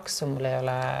ole jaksu, mul ei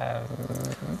ole,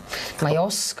 ma ei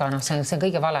oska, see on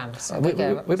kõige valem.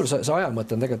 Võib-olla see aja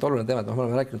mõte on tegelikult oluline teema, et me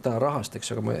oleme rääkinud täna rahast,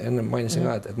 eks, aga ma enne mainisin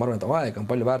ka, et ma arvan, et aeg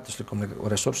on palju väärtuslikum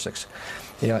ressursseks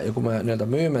ja kui me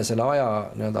müüme selle aja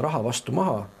raha vastu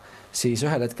maha, siis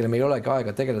ühel hetkel meil ei olegi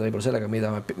aega tegeleda võib-olla sellega,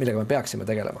 millega me peaksime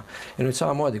tegelema. Ja nüüd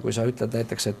samamoodi, kui sa ütled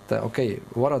näiteks, et okei,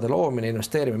 varade loomine,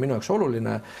 investeerimine minu jaoks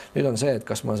oluline, nüüd on see, et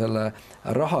kas ma selle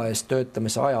raha eest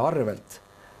töötamise aja arvelt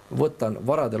võtan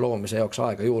varade loomise jaoks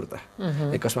aega juurde.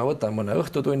 Et kas ma võtan mõne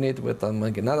õhtutunnid, võtan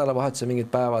mingi nädalavahetuse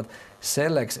mingid päevad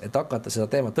selleks, et hakata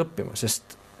seda teemat õppima,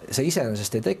 sest see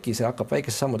iseenesest ei teki, see hakkab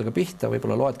väikese sammudega pihta,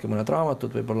 võib-olla loedki mõned raamatud,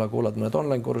 võib-olla kuulad mõned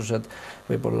online kursused,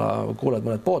 võib-olla kuulad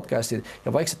mõned podcastid ja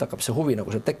vaikselt hakkab see huvi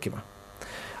nagu sealt tekkima.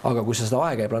 Aga kui sa seda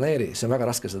aega ei planeeri, see on väga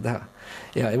raske seda teha.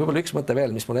 Ja võib-olla üks mõte veel,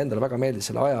 mis mulle endale väga meeldis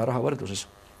selle aja ja raha võrdluses,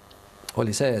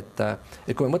 oli see,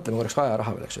 et kui me mõtleme korraks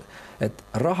ajaraha veel, eks ju, et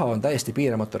raha on täiesti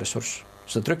piiramatu ressurss.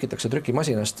 Seda trükitakse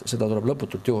trükimasinast, seda tuleb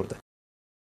lõputult juurde.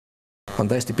 On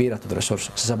täiesti piiratud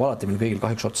ressurss, see saab alati meil kõigil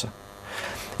kahjuks otsa.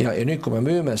 Ja nüüd, kui me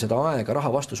müüme seda aega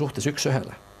raha vastu suhtes üks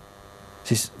ühele,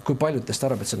 siis kui paljud teist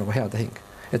arvab, et see on nagu hea tehing.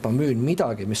 Et ma müün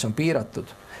midagi, mis on piiratud,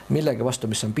 millegi vastu,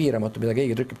 mis on piiramatu, mida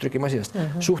keegi trükib trükimasinast,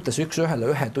 suhtes üks ühele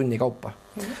 1 tunni kaupa.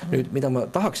 Nüüd, mida ma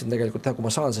tahaksin tegelikult teha, kui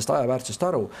ma saan sellest ajaväärtusest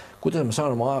aru, kuidas ma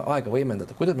saan oma aega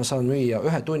võimendada, kuidas ma saan müüa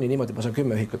 1 tunni niimoodi, et ma saan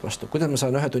 10 ühikut vastu, kuidas ma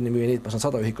saan 1 tunni müüa nii, et ma saan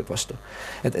 100 ühikut vastu.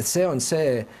 Et see on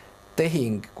see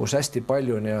tehing, kus hästi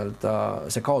palju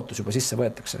see kaotus juba sisse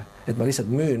võetakse. Et ma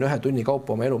lihtsalt müün 1 tunni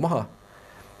kaupa oma elu maha,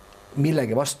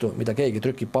 millegi vastu, mida keegi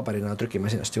trükib paberina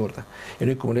trükimasinast juurde. Ja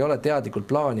nüüd, kui mul ei ole teadlikult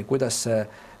plaani, kuidas see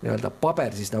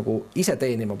paber siis nagu ise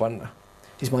teenima panna,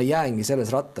 siis ma jäängi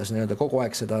selles rattas kogu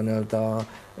aeg seda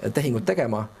tehingut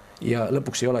tegema ja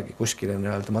lõpuks ei olegi kuskile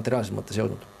materiaalses mõttes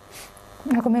jõudnud.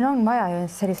 Aga meil on vaja ju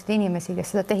selliseid inimesi,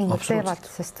 kes seda tehingut teevad,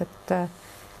 sest et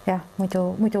jah,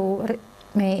 muidu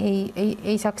me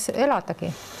ei saaks eladagi.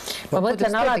 Ma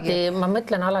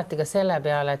mõtlen alati ka selle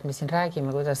peale, et me siin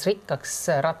räägime, kuidas rikkaks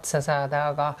ratsa saada,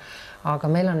 aga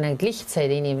meil on neid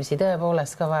lihtsaid inimesi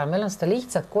tõepoolest ka vaja. Meil on seda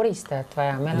lihtsat koristajat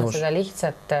vaja, meil on seda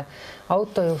lihtsat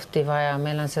autojuhti vaja,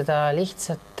 meil on seda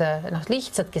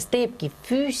lihtsat, kes teebki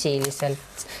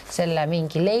füüsiliselt selle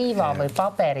mingi leiva või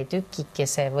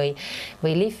paberitükikese või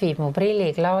lihvib mu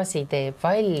prilliklaasi, teeb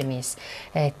valmis.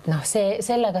 Et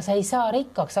sellega sa ei saa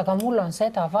rikkaks, aga mul on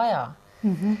seda vaja.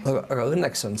 Aga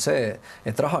õnneks on see,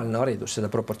 et rahaline haridus seda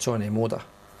proportsiooni ei muuda.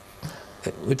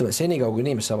 Ütleme, senikaua kui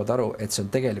inimesed saavad aru, et see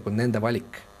on tegelikult nende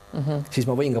valik, siis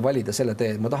ma võin ka valida selle tee,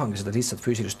 et ma tahangi seda lihtsalt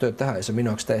füüsilist tööd teha ja see on minu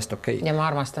jaoks täiesti okei. Ja ma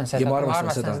armastan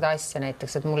seda asja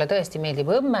näiteks, et mulle tõesti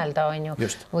meeldib õmmelda, on ju,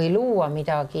 või luua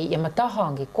midagi ja ma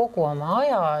tahangi kogu oma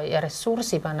aja ja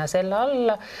ressursi panna selle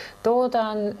alla,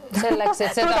 toodan selleks,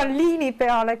 et seda... Toodan liini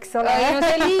peal, eks ole.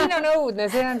 See liin on õudne,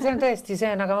 see on tõesti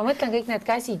see, aga ma mõtlen kõik need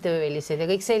käsitöölised ja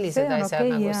kõik sellised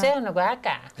asjad, see on nagu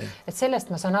äge, et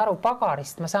sellest ma saan aru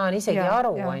pagarist, ma saan isegi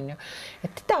aru, on ju,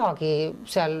 et ei tahagi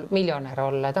seal miljonär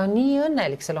olla, on nii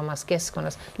õnnelik seal omas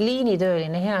keskkonnas,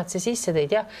 liinitööline, hea, et see sisse tõid,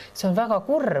 jah, see on väga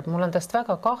kurb, mul on tast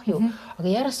väga kahju,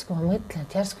 aga järsku ma mõtlen,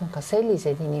 et järsku on ka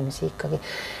selliseid inimesi ikkagi,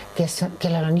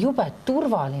 kellel on jube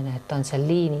turvaline, et on seal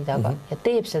liini taga ja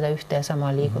teeb seda ühte ja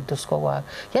sama liigutust kogu aeg.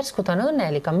 Järsku ta on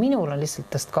õnnelik, aga minul on lihtsalt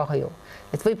tast kahju,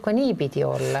 et võib ka nii pidi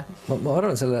olla. Ma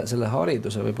arvan, selle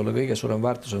hariduse võib-olla kõige suurem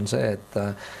väärtus on see,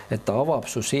 et ta avab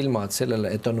su silmad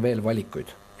sellele, et on veel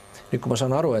valikuid. Nüüd, kui ma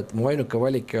saan aru, et mu ainuke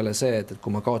valik ei ole see, et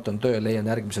kui ma kaotan töö, leian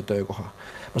järgmise töökoha.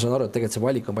 Ma saan aru, et tegelikult see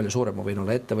valik on palju suurem. Ma võin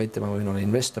olla ettevõtja, ma võin olla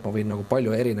investor, ma võin nagu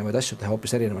palju erinevaid asju teha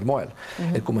hoopis erineval moel.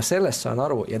 Et kui ma sellest saan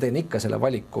aru ja teen ikka selle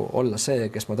valiku olla see,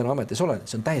 kes ma täna ametis olen,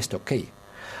 see on täiesti okei.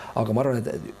 Aga ma arvan, et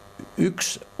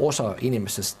üks osa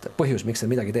inimestest põhjus, miks nad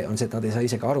midagi tee, on see, et nad ei saa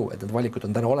isegi aru, et need valikud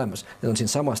on täna olemas. Need on siin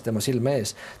samas tema silme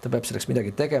ees. Ta peab selleks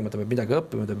midagi tegema, ta peab midagi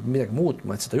õppima, ta peab midagi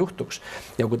muutma, et seda juhtuks.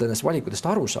 Ja kui ta nendest valikudest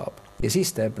aru saab ja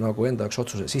siis teeb nagu enda jaoks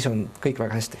otsuse, siis on kõik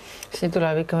väga hästi. Siin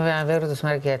tuleb ikka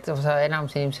võrdusmärgi, et osa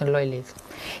enamus inimesi on lollid.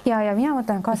 Ja mina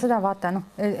mõtlen ka seda vaata,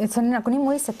 et see on nagu nii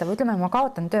mõistetav. Ütleme, ma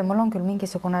kaotan töö, mul on küll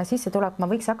mingisugune sissetulek,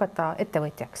 ma võiks hakata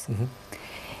ettevõtjaks.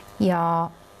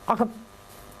 Aga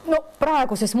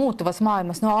praeguses muutuvas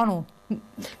maailmas, Anu.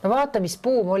 Vaata, mis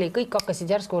buum oli, kõik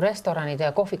hakkasid järsku restoranide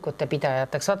ja kohvikute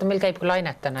pidajateks. Vaata, meil käib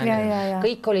lainetena.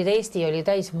 Kõik olid Eesti, oli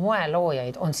täis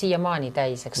moeloojaid, on siiamaani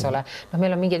täis, eks ole.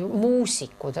 Meil on mingid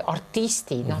muusikud,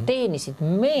 artistid, teenisid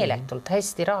meeletult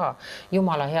hästi raha.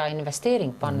 Jumala hea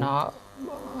investeering panna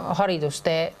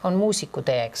haridustee on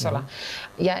muusikutee, eks ole.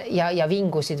 Ja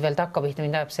vingusid veel takkapihta,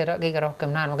 mind ajab see kõige rohkem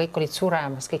näema. Kõik olid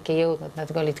suremas, kõik ei jõudnud.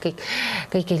 Nad olid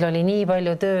kõigil oli nii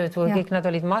palju tööd, kõik nad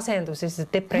olid masenduses,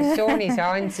 depressioonis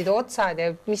ja andsid otsad ja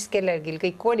mis kellelgi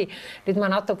kõik oli. Nüüd ma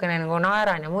natukene nagu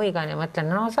naeran ja muigan ja mõtlen,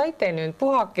 saite nüüd,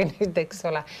 puhake nüüd, eks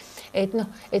ole.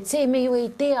 Et see me ju ei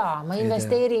tea, ma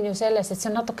investeerin ju selles, et see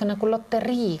on natuke nagu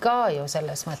loterii ka ju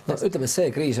selles mõttes. Ütleme,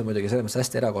 see kriis on muidugi selles mõttes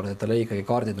hästi erakordne, et ta lõi ikkagi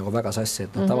kaardid nagu väga sassi,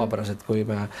 et tavapäraselt, kui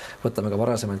me võtame ka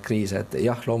varasemaid kriise, et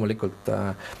jah, loomulikult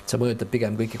see mõjutab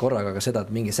pigem kõiki korraga, aga seda,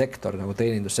 et mingi sektor nagu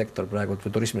teenindussektor praegu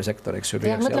või turismisektor, eks ju.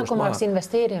 Mõtle, kui ma oleks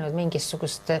investeerinud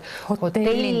mingisugust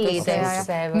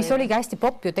hotellidesse. Mis oligi hästi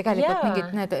pop ju tegelikult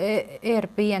mingid need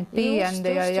Airbnb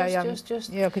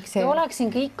ja kõik see.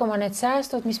 Oleksin kõik oma need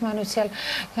säästud, mis ma nüüd seal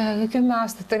 10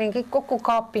 aastat olin kõik kokku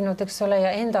kaapinud, eks ole,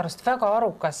 ja enda arust väga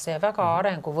arukasse ja väga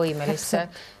arenguvõimelisse.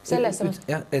 Selles on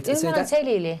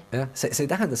selili. see ei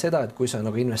tähenda seda, et kui sa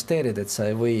nagu investeerid, et sa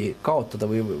ei või kaotada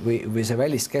või see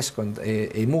väliskeskkond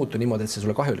ei muutu niimoodi, et see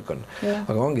sulle kahjulik on.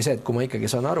 Aga ongi see, et kui ma ikkagi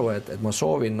saan aru, et ma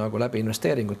soovin nagu läbi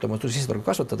investeeringut oma sissetulekut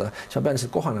kasvatada, siis ma pean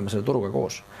lihtsalt kohanema selle turuga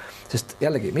koos. Sest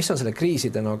jällegi, mis on selle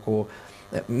kriiside nagu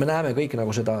me näeme kõik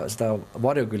nagu seda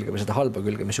varjukülge või seda halba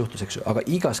külge, mis juhtus, eks ju, aga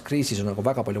igas kriisis on nagu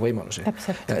väga palju võimalusi.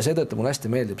 Ja seetõttu mulle hästi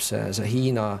meeldib see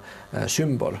Hiina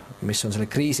sümbol, mis on selle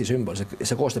kriisi sümbol.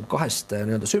 See koostab 2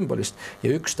 nii-öelda sümbolist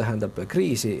ja üks tähendab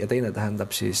kriisi ja teine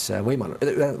tähendab siis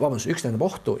üks tähendab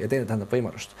ohtu ja teine tähendab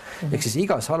võimalust. Ehk siis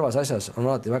igas halvas asjas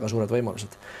on alati väga suured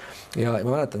võimalused. Ja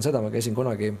ma mäletan seda, ma käisin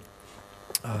kunagi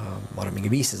ma arvan, mingi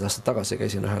 15 aastat tagasi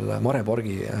käisin ühel Mare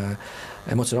Borgi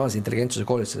emotsionaalse intelligentsuse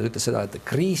koolitusel, ütles seda, et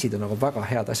kriisid on nagu väga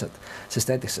head asjad,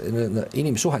 sest näiteks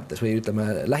inimsuhetes või ütleme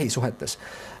lähisuhetes,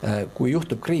 kui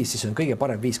juhtub kriis, siis on kõige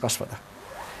parem viis kasvada.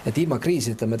 Et ilma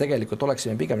kriisideta me tegelikult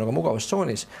oleksime pigem nagu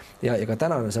mugavustsoonis ja ka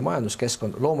tänane see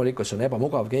majanduskeskkond loomulikult see on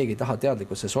ebamugav, keegi ei taha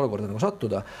teadlikult sellesse olukorda nagu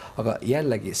sattuda, aga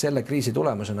jällegi selle kriisi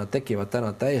tulemusena tekivad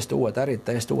täna täiesti uued ärid,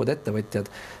 täiesti uued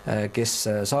ettevõtjad, kes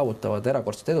saavutavad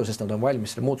erakordset edu, sest nad on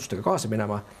valmis selle muutustega kaasa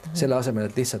minema, selle asemel,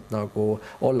 et lihtsalt nagu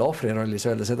olla ohvri rollis,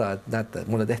 öelda seda, et näete,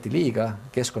 mulle tehti liiga,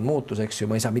 keskkond muutus, eks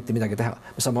ju, ma ei saa mitte midagi teha.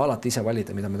 Me saame alati ise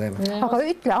valida, mida me teeme. Aga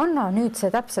ütle, anna nüüd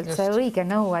see täpselt see õige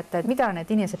nõu, et mida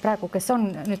need inimesed praegu, kes on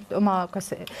nüüd oma kas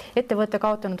ettevõtte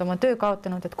kaotanud, oma töö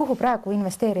kaotanud, et kuhu praegu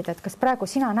investeerida, et kas praegu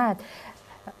sina näed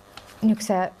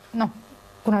niisuguse,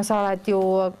 kuna sa oled ju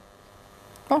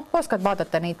oskad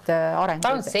vaadata neid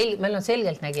arenguid. Meil on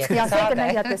selgelt nägijate saade. Ja selgelt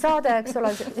nägijate saade, eks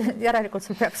ole, järelikult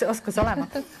sul peaks oskus olema.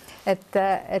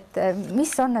 Et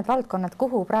mis on need valdkonnad,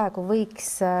 kuhu praegu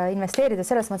võiks investeerida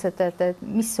selles mõttes, et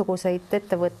missuguseid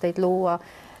ettevõtteid luua,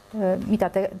 mida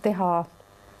teha,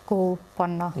 kuhu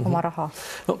panna oma raha?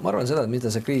 No ma arvan seda, et mida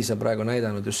see kriis on praegu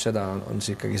näidanud, just seda on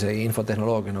see ikkagi see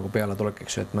infotehnoloogia nagu peale tulek,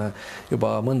 eks ju, et me juba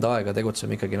mõnda aega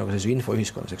tegutseme ikkagi nagu sellise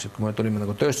infoühiskonnas, eks ju, kui me tulime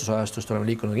nagu tööstusajastust, oleme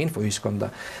liikunud infoühiskonda,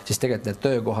 siis tegelikult need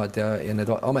töökohad ja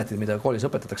need ametid, mida koolis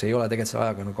õpetatakse, ei ole tegelikult selle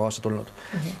ajaga nagu kaasa tulnud.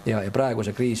 Ja praegu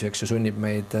see kriis, eks ju, sunnib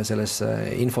meid selles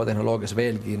infotehnoloogias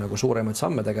veelgi nagu suuremaid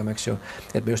samme tegema, eks ju,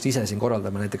 et me just ise siin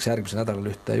korraldame näiteks järgmisel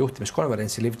nädalal ühte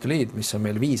juhtimiskonverentsi Live to Lead, mis on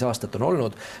meil 5 aastat on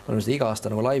olnud, me oleme seda iga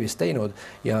aasta nagu laivis teinud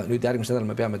ja nüüd järgmisel nädalal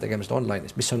me peame tegema seda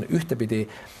online'is, mis on ühtepidi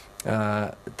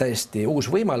täiesti uus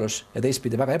võimalus ja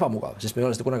teistpidi väga ebamugav, sest me ei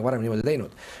ole seda kunagi varem niimoodi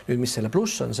teinud. Nüüd, mis selle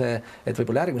pluss on see, et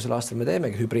võib-olla järgmisel aastal me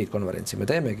teemegi hübriidkonverentsi, me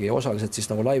teemegi osaliselt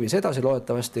siis nagu laivis edasi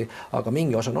loodetavasti, aga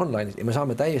mingi osa on online'is ja me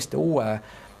saame täiesti uue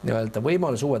nii-öelda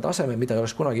võimalus, uue taseme, mida ei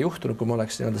oleks kunagi juhtunud, kui me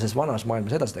oleks nii-öelda selles vanas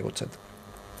maailmas edasi tegutsenud.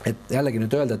 Et jällegi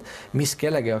nüüd öelda, et mis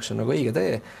kellegi jaoks on nagu õige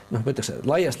tee, ma ütleks,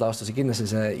 laias laastus kindlasti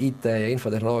see IT ja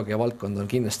infotehnoloogia valdkond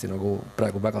on kindlasti nagu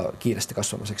praegu väga kiiresti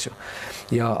kasvamas, eks ju.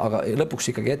 Aga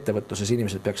lõpuks ikkagi ettevõtluses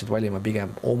inimesed peaksid valima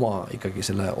pigem oma ikkagi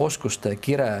selle oskuste,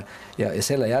 kire ja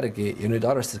selle järgi ja nüüd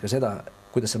arvestades ka seda,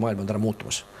 kuidas see maailm on täna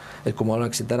muutumas. Et kui ma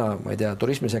oleksin täna, ma ei tea,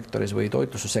 turismisektoris või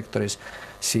toitlustussektoris,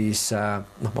 siis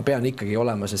ma pean ikkagi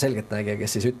olema see selgeltnägija,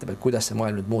 kes siis ütleb, et kuidas see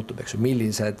maailm nüüd muutub, eks ju,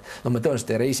 millised, me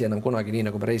tõenäoliselt ei reisi enam kunagi nii,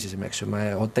 nagu me reisisime, eks ju, me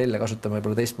hotelle kasutame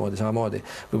võib-olla teistmoodi samamoodi,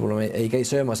 võib-olla me ei käi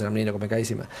söömas enam nii, nagu me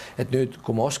käisime. Et nüüd,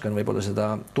 kui ma oskan võib-olla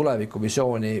seda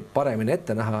tulevikuvisiooni paremini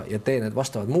ette näha ja teen need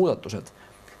vastavad muudatused,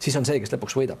 siis on see, kes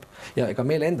lõpuks võidab. Ja ega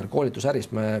meil endal koolitusäris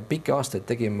me pikki aastaid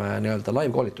tegime nii-öelda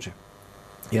live-koolitusi.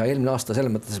 Ja eelmine aasta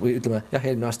selles mõttes, või ütleme,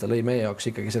 eelmine aasta lõi meie jaoks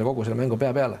ikkagi kogu selle mängu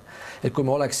pea peale. Et kui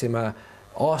me oleksime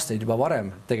aastaid juba varem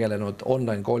tegelenud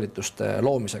online koolituste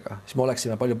loomisega, siis me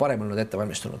oleksime palju parem olnud ette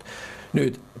valmistunud.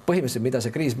 Nüüd, põhimõtteliselt, mida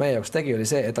see kriis meie jaoks tegi, oli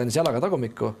see, et andis jalaga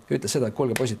tagumikku ja ütles seda, et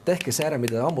kuulge poisid, tehke see ära,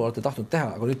 mida te ammu olete tahtnud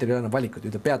teha, aga nüüd teil ei ole enam valikut,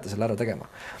 nüüd te peate selle ära tegema.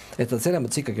 Et ta selles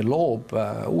mõttes ikkagi loob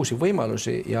uusi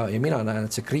võimalusi ja mina näen,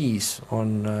 et see kriis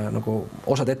on nagu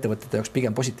osad ettevõtete jaoks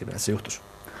pigem positiivne, et see juhtus.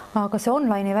 Aga see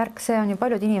online'i värk, see on ju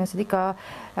paljud inimesed ikka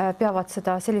peavad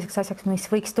seda selliseks asjaks, mis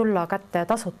võiks tulla kätte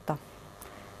tasuta.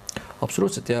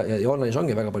 Absoluutselt ja online'is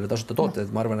ongi väga palju tasuta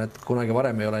tooteid. Ma arvan, et kunagi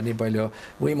varem ei ole nii palju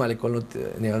võimalik olnud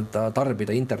nii-öelda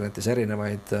tarbida internetis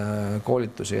erinevaid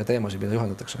koolitusi ja teemasid, mida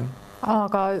juhendatakse.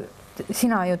 Aga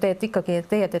sina ju teed ikkagi,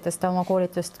 teie teete seda oma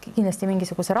koolitust kindlasti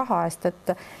mingisuguse raha eest,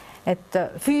 et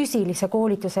füüsilise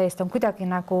koolituse eest on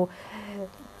kuidagi nagu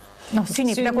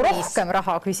sünnib nagu rohkem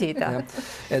raha küsida.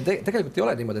 Tegelikult ei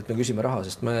ole niimoodi, et me küsime raha,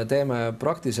 sest me teeme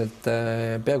praktiliselt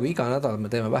peaaegu iga nädal, me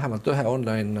teeme vähemalt ühe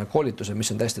online koolituse, mis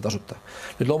on täiesti tasuta.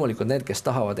 Nüüd loomulikult need, kes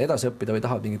tahavad edasi õppida või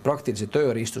tahavad mingit praktilisi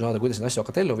tööriistu saada, kuidas neid asju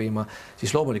hakata ellu viima,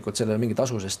 siis loomulikult sellele mingi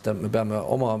tasu, sest me peame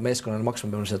oma meeskonnale maksma,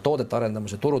 me peame seda toodet arendama,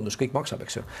 see turundus, kõik maksab,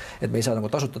 eks ju. Et me ei saa nagu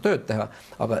tasuta tööd teha,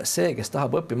 aga see, kes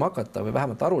tahab õppima hakata või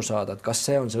vähemalt aru saada, et kas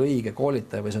see on see õige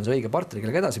koolitaja või see on see õige partner,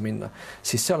 kellega edasi minna,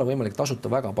 siis seal on võimalik tasuta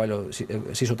väga palju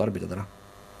sisu tarbida täna.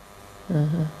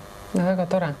 No väga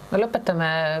tore. No lõpetame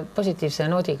positiivse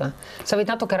noodiga. Sa võid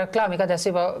natuke reklaami ka teha,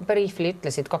 sa juba briefly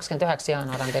ütlesid, 29.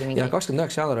 jaanuar on teil mingi. Ja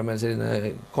 29. jaanuar on meil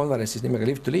selline konverents siis nimega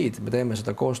Live to Lead. Me teeme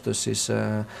seda koostöös siis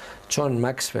John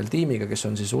Maxwell tiimiga, kes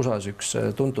on siis USA's üks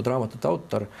tuntud raamatute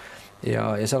autor.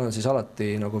 Ja seal on siis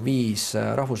alati nagu 5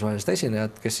 rahvusvahelist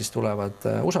esinejat, kes siis tulevad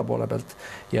USA poole pealt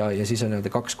ja siis on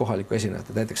 2 kohalikku esinejat.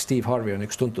 Näiteks Steve Harvey on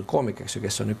üks tuntud koomik, eks ju,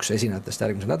 kes on üks esinejatest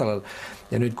järgmisel nädalal.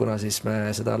 Ja nüüd, kuna siis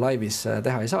me seda laivis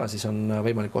teha ei saa, siis on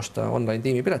võimalik osta online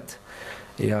tiimipilet.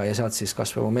 Ja sealt siis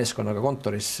kas või oma meeskonnaga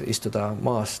kontoris istuda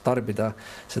maas, tarbida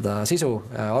seda sisu,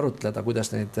 arutleda,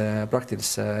 kuidas neid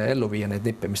praktilisse ellu viia, neid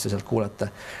nippe, mis te sealt kuulete.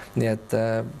 Nii et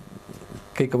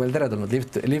kõik on meil teretulnud.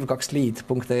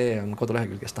 live2lead.ee on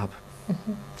kodulehekülg, kes tahab.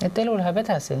 Et elu läheb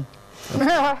edasi.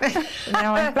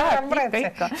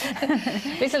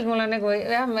 Lihtsalt mul on nagu,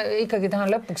 jah, ma ikkagi tahan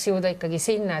lõpuks jõuda ikkagi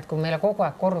sinna, et kui meile kogu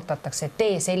aeg korrutatakse, et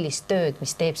tee sellist tööd,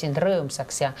 mis teeb sind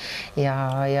rõõmsaks ja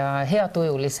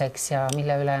heatujuliseks ja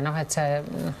mille üle, et see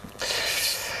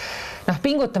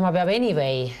pingutama peab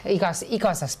anyway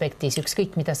igas aspektis,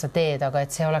 ükskõik mida sa teed, aga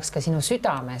et see oleks ka sinu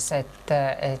südames, et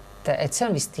see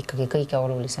on vist ikkagi kõige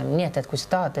olulisem. Nii et kui sa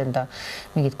tahad enda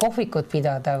mingit kohvikut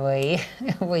pidada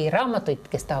või raamatuid,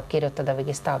 kes tahab kirjutada või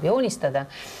kes tahab joonistada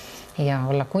ja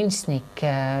olla kunstnik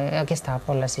ja kes tahab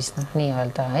olla siis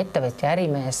nii-öelda ettevõtja,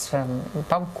 ärimees,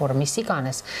 pankur, mis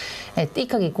iganes, et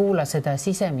ikkagi kuula seda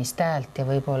sisemist häält ja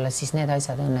võib-olla siis need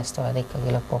asjad õnnestuvad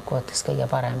ikkagi lõppkokkuvõttes kõige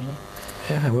paremini.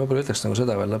 Jah, ma võib-olla ütleks nagu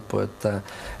seda veel lõppu, et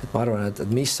ma arvan, et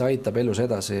mis aitab elus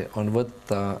edasi, on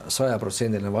võtta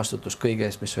 100% vastutus kõige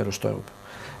eest, mis elus toimub.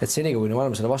 Et seni, kui me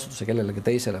oleme selle vastutuse kellelegi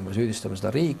teisele, me süüdistame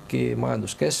seda riiki,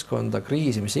 majanduskeskkonda,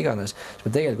 kriisi, mis iganes, siis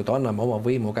me tegelikult anname oma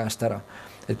võimu käest ära.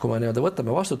 Et kui me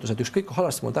võtame vastutuse, et ükskõik kui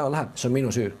halvasti mul täna läheb, see on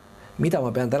minu süü. Mida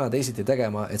ma pean täna teisiti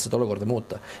tegema, et seda olukorda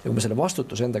muuta. Ja kui me selle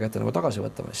vastutuse enda kätte tagasi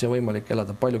võtame, siis on võimalik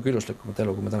elada palju küluslikumat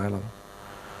elu, kui me täna elame.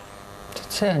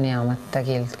 See on hea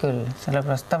mõttekild küll,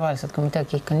 sellepärast tavaliselt, kui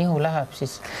midagi ikka nihu läheb,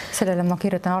 siis... Sellele ma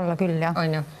kirjutan alla küll, jah.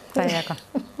 On ju? Täiega.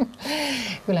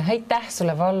 Üle, aitäh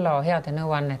sulle, Vallo, heade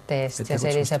nõuannete eest ja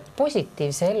sellise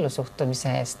positiivse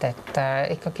ellusuhtumise eest, et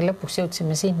ikkagi lõpuks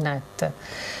jõudsime sinna,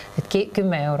 et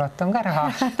 10 eurot on ka raha.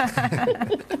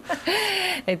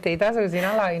 Et ei tasu siin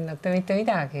alahinnata mitte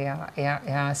midagi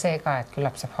ja see ka, et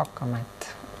küllap saab hakkama, et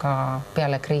ka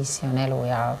peale kriisi on elu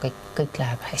ja kõik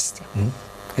läheb hästi.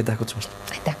 Aitäh kutsumast.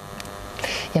 Aitäh.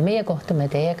 Ja meie kohtume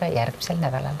teiega järgmisel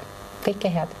nädalal.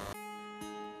 Kõike head.